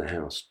guys in the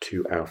house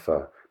to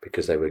Alpha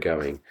because they were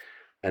going.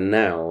 And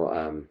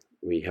now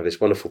we have this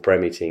wonderful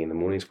prayer meeting in the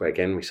mornings where,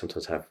 again, we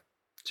sometimes have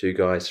 2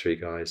 guys, 3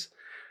 guys.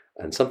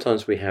 And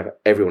sometimes we have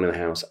everyone in the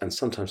house and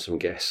sometimes some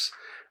guests.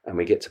 And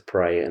we get to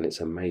pray, and it's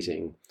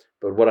amazing.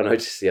 But what I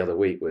noticed the other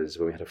week was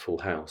when we had a full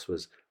house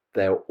was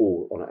they're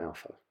all on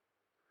Alpha.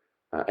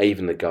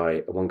 Even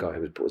one guy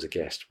who was brought as a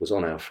guest was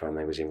on Alpha, and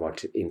they was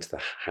invited into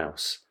the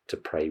house to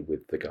pray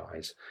with the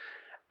guys.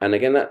 And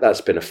again,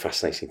 that's been a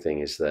fascinating thing,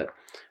 is that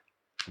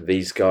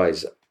these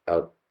guys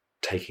are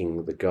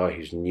taking the guy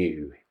who's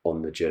new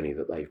on the journey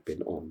that they've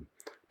been on,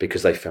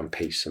 because they found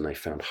peace and they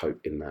found hope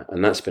in that.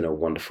 And that's been a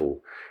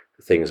wonderful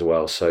thing as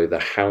well. So the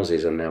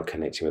houses are now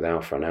connecting with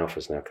Alpha, and Alpha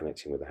is now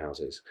connecting with the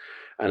houses.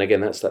 And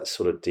again, that's that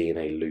sort of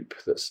DNA loop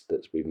that's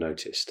we've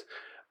noticed.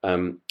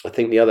 I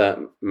think the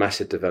other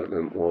massive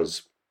development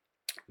was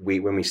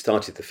when we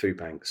started the food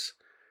banks,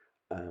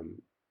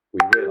 we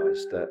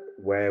realised that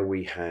where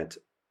we had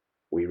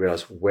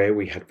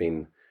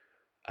been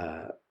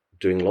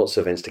doing lots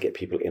of events to get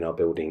people in our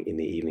building in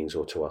the evenings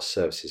or to our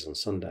services on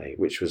Sunday,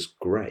 which was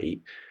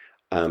great.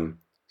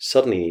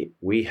 Suddenly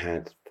we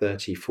had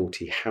 30,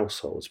 40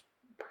 households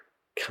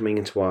coming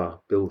into our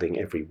building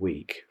every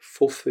week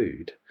for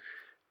food.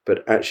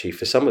 But actually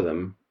for some of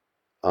them,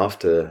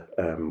 after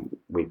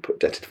we put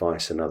debt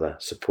advice and other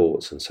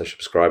supports and social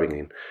prescribing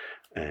in,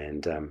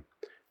 and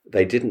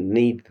they didn't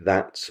need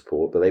that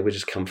support, but they would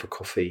just come for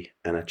coffee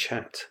and a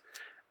chat.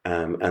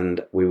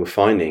 And we were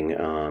finding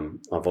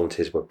our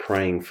volunteers were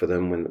praying for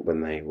them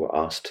when they were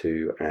asked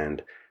to,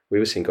 and we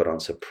were seeing God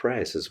answer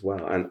prayers as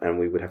well. And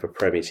we would have a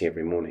prayer meeting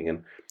every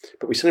morning.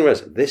 But we suddenly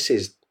realized this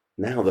is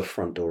now the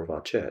front door of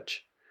our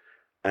church.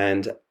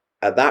 And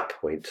at that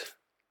point,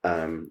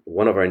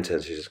 one of our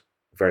interns, who's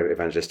very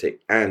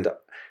evangelistic, and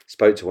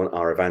spoke to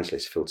our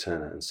evangelist, Phil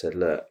Turner, and said,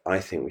 look, I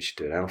think we should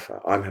do an Alpha.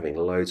 I'm having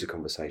loads of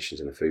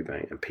conversations in the food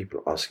bank and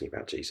people are asking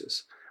about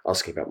Jesus,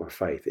 asking about my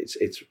faith.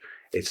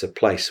 It's a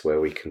place where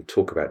we can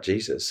talk about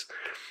Jesus,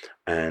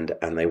 and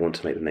they want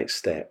to make the next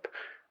step.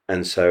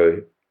 And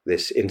so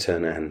this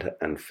intern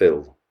and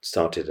Phil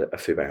started a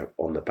food bank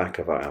on the back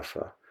of our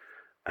Alpha.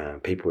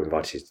 People were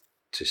invited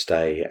to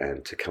stay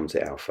and to come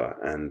to Alpha,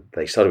 and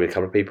they started with a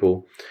couple of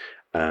people.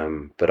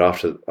 But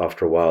after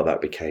a while,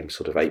 that became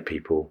sort of 8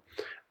 people.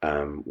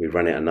 We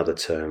ran it another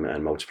term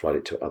and multiplied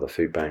it to other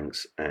food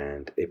banks,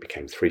 and it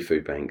became 3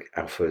 food bank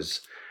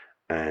Alphas.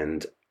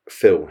 And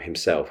Phil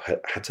himself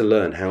had to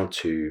learn how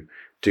to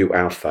do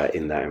Alpha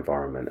in that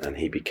environment, and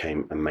he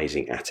became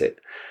amazing at it.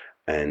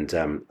 And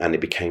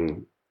it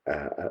became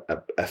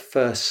a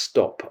first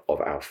stop of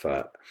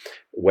Alpha,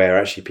 where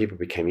actually people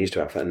became used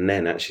to Alpha, and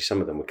then actually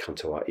some of them would come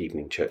to our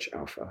evening church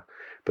Alpha,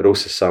 but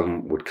also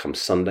some would come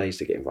Sundays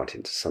to get invited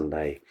into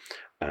Sunday.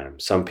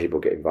 Some people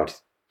get invited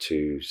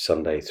to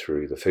Sunday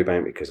through the food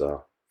bank because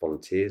our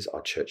volunteers,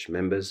 our church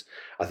members.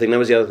 I think that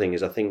was the other thing,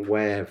 is I think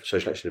where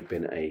social action had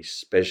been a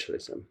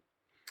specialism,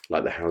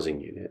 like the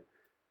housing unit,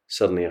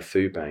 suddenly a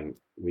food bank,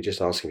 we're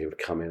just asking people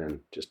to come in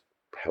and just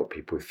help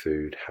people with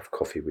food, have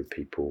coffee with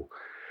people.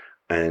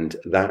 And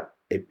that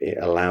it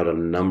allowed a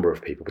number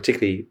of people,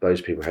 particularly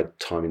those people who had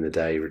time in the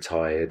day,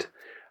 retired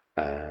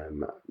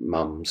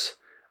mums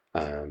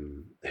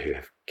who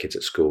have kids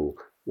at school,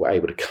 were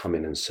able to come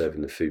in and serve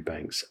in the food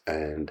banks,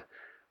 and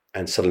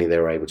suddenly they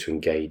were able to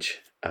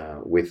engage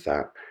with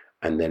that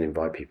and then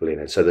invite people in.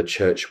 And so the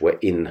church were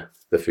in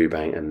the food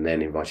bank and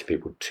then invited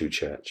people to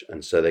church.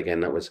 And so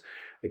again, that was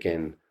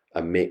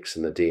a mix,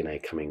 and the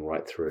DNA coming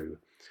right through.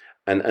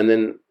 And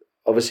then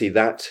obviously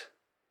that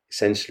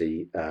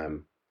essentially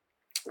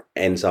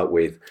ends up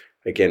with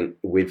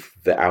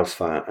the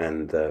Alpha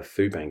and the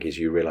food bank, is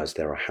you realize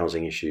there are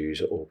housing issues,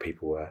 or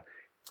people were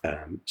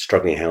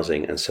struggling in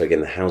housing. And so again,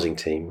 the housing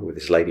team, with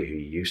this lady who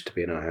used to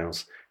be in our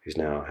house, who's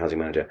now our housing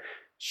manager,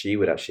 she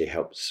would actually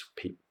help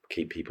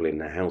keep people in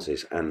their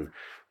houses. And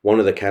one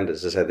of the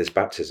candidates, as I said, this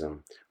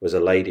baptism, was a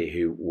lady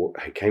who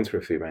came through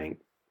a food bank,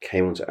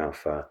 came onto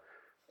Alpha,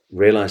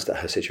 realised that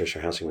her situation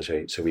of housing was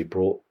very, so we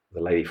brought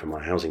the lady from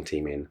our housing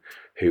team in,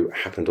 who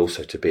happened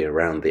also to be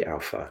around the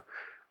Alpha,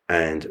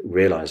 and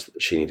realised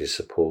that she needed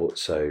support.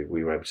 So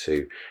we were able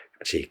to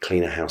actually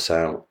clean her house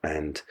out,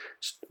 and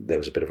there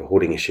was a bit of a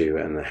hoarding issue,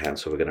 and the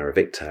house, so we're going to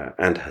evict her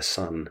and her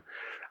son.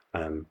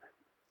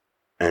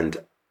 And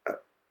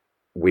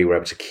we were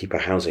able to keep her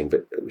housing,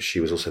 but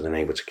she was also then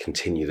able to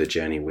continue the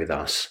journey with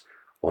us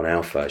on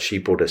Alpha. She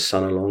brought her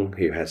son along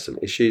who had some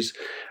issues,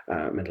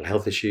 mental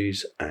health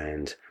issues,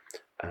 and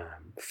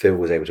Phil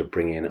was able to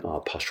bring in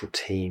our pastoral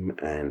team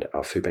and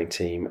our food bank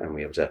team, and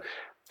we were able to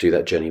do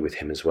that journey with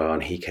him as well,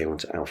 and he came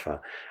onto Alpha.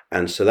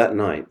 And so that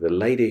night, the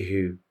lady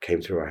who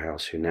came through our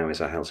house, who now is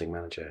our housing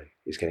manager,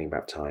 is getting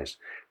baptised.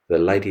 The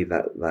lady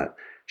that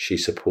she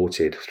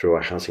supported through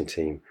our housing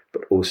team,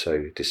 but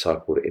also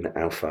discipled in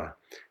Alpha,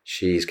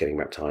 she's getting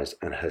baptised.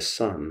 And her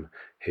son,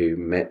 who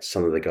met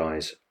some of the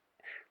guys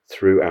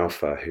through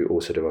Alpha, who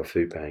also do our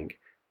food bank,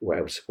 were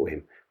able to support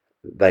him.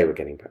 They were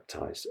getting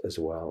baptised as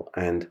well.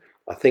 And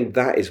I think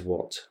that is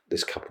what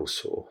this couple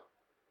saw,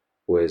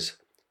 was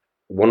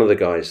one of the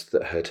guys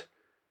that had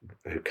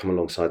come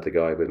alongside the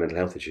guy with mental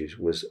health issues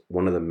was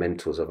one of the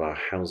mentors of our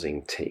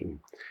housing team,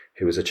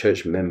 who was a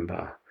church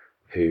member,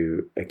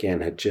 who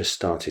again had just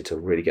started to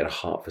really get a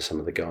heart for some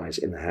of the guys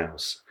in the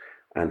house,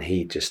 and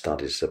he just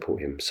started to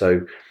support him.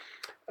 So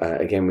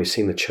again, we've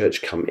seen the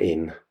church come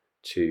in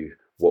to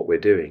what we're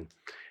doing,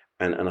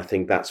 and I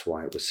think that's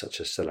why it was such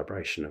a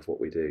celebration of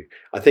what we do.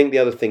 I think the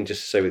other thing,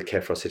 just to say with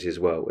Care for Our City as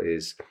well,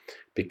 is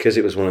because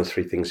it was one of the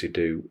 3 things we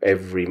do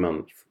every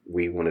month,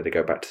 we wanted to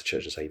go back to the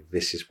church and say,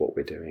 this is what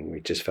we're doing.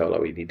 We just felt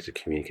like we needed to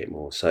communicate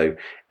more. So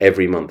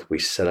every month we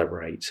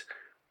celebrate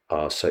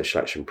our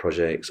social action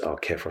projects, our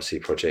Care for Our City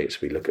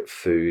projects. We look at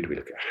food, we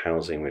look at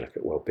housing, we look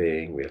at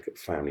well-being, we look at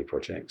family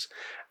projects,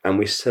 and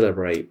we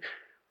celebrate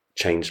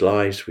changed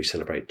lives, we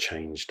celebrate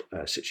changed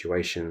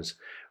situations,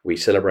 we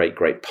celebrate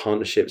great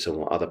partnerships and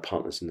what other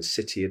partners in the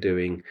city are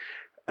doing,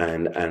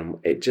 and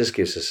it just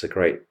gives us a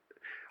great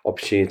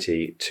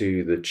opportunity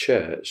to the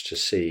church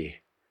to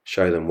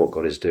show them what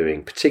God is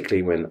doing,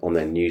 particularly when on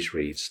their news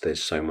reads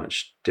there's so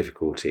much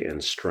difficulty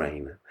and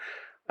strain.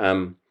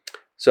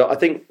 So I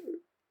think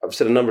I've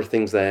said a number of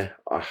things there.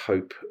 I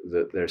hope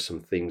that there are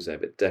some themes there,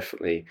 but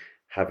definitely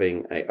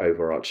having an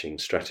overarching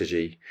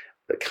strategy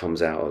that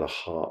comes out of the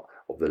heart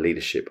of the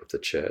leadership of the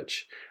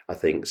church. I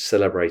think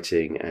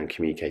celebrating and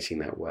communicating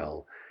that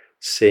well,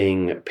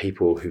 seeing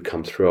people who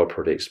come through our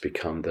projects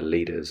become the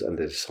leaders and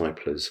the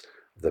disciplers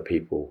of the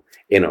people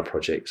in our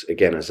projects.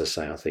 Again, as I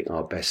say, I think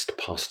our best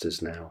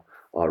pastors now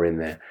are in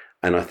there.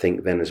 And I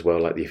think then as well,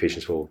 like the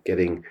Ephesians 4,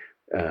 getting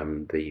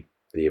the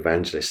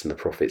evangelists and the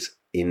prophets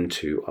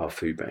into our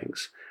food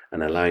banks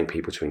and allowing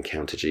people to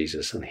encounter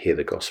Jesus and hear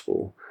the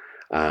gospel.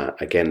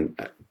 Again,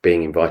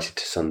 being invited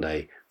to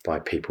Sunday by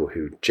people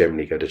who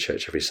generally go to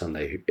church every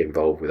Sunday, who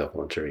involved with our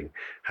volunteering,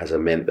 has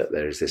meant that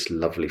there is this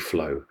lovely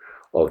flow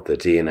of the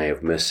DNA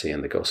of mercy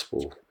and the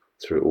gospel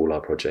through all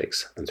our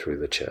projects and through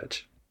the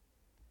church.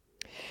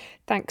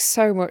 Thanks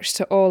so much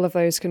to all of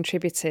those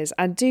contributors,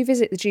 and do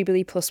visit the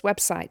Jubilee Plus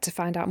website to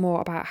find out more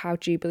about how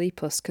Jubilee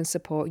Plus can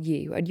support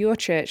you and your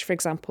church, for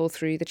example,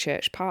 through the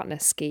Church Partner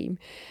Scheme.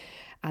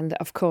 And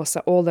of course,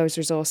 all those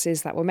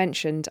resources that were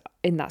mentioned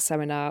in that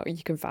seminar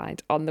you can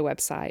find on the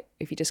website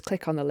if you just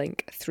click on the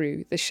link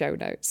through the show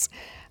notes.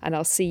 And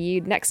I'll see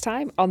you next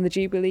time on the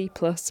Jubilee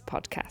Plus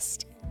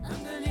podcast.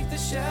 Underneath the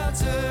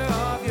shelter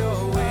of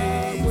your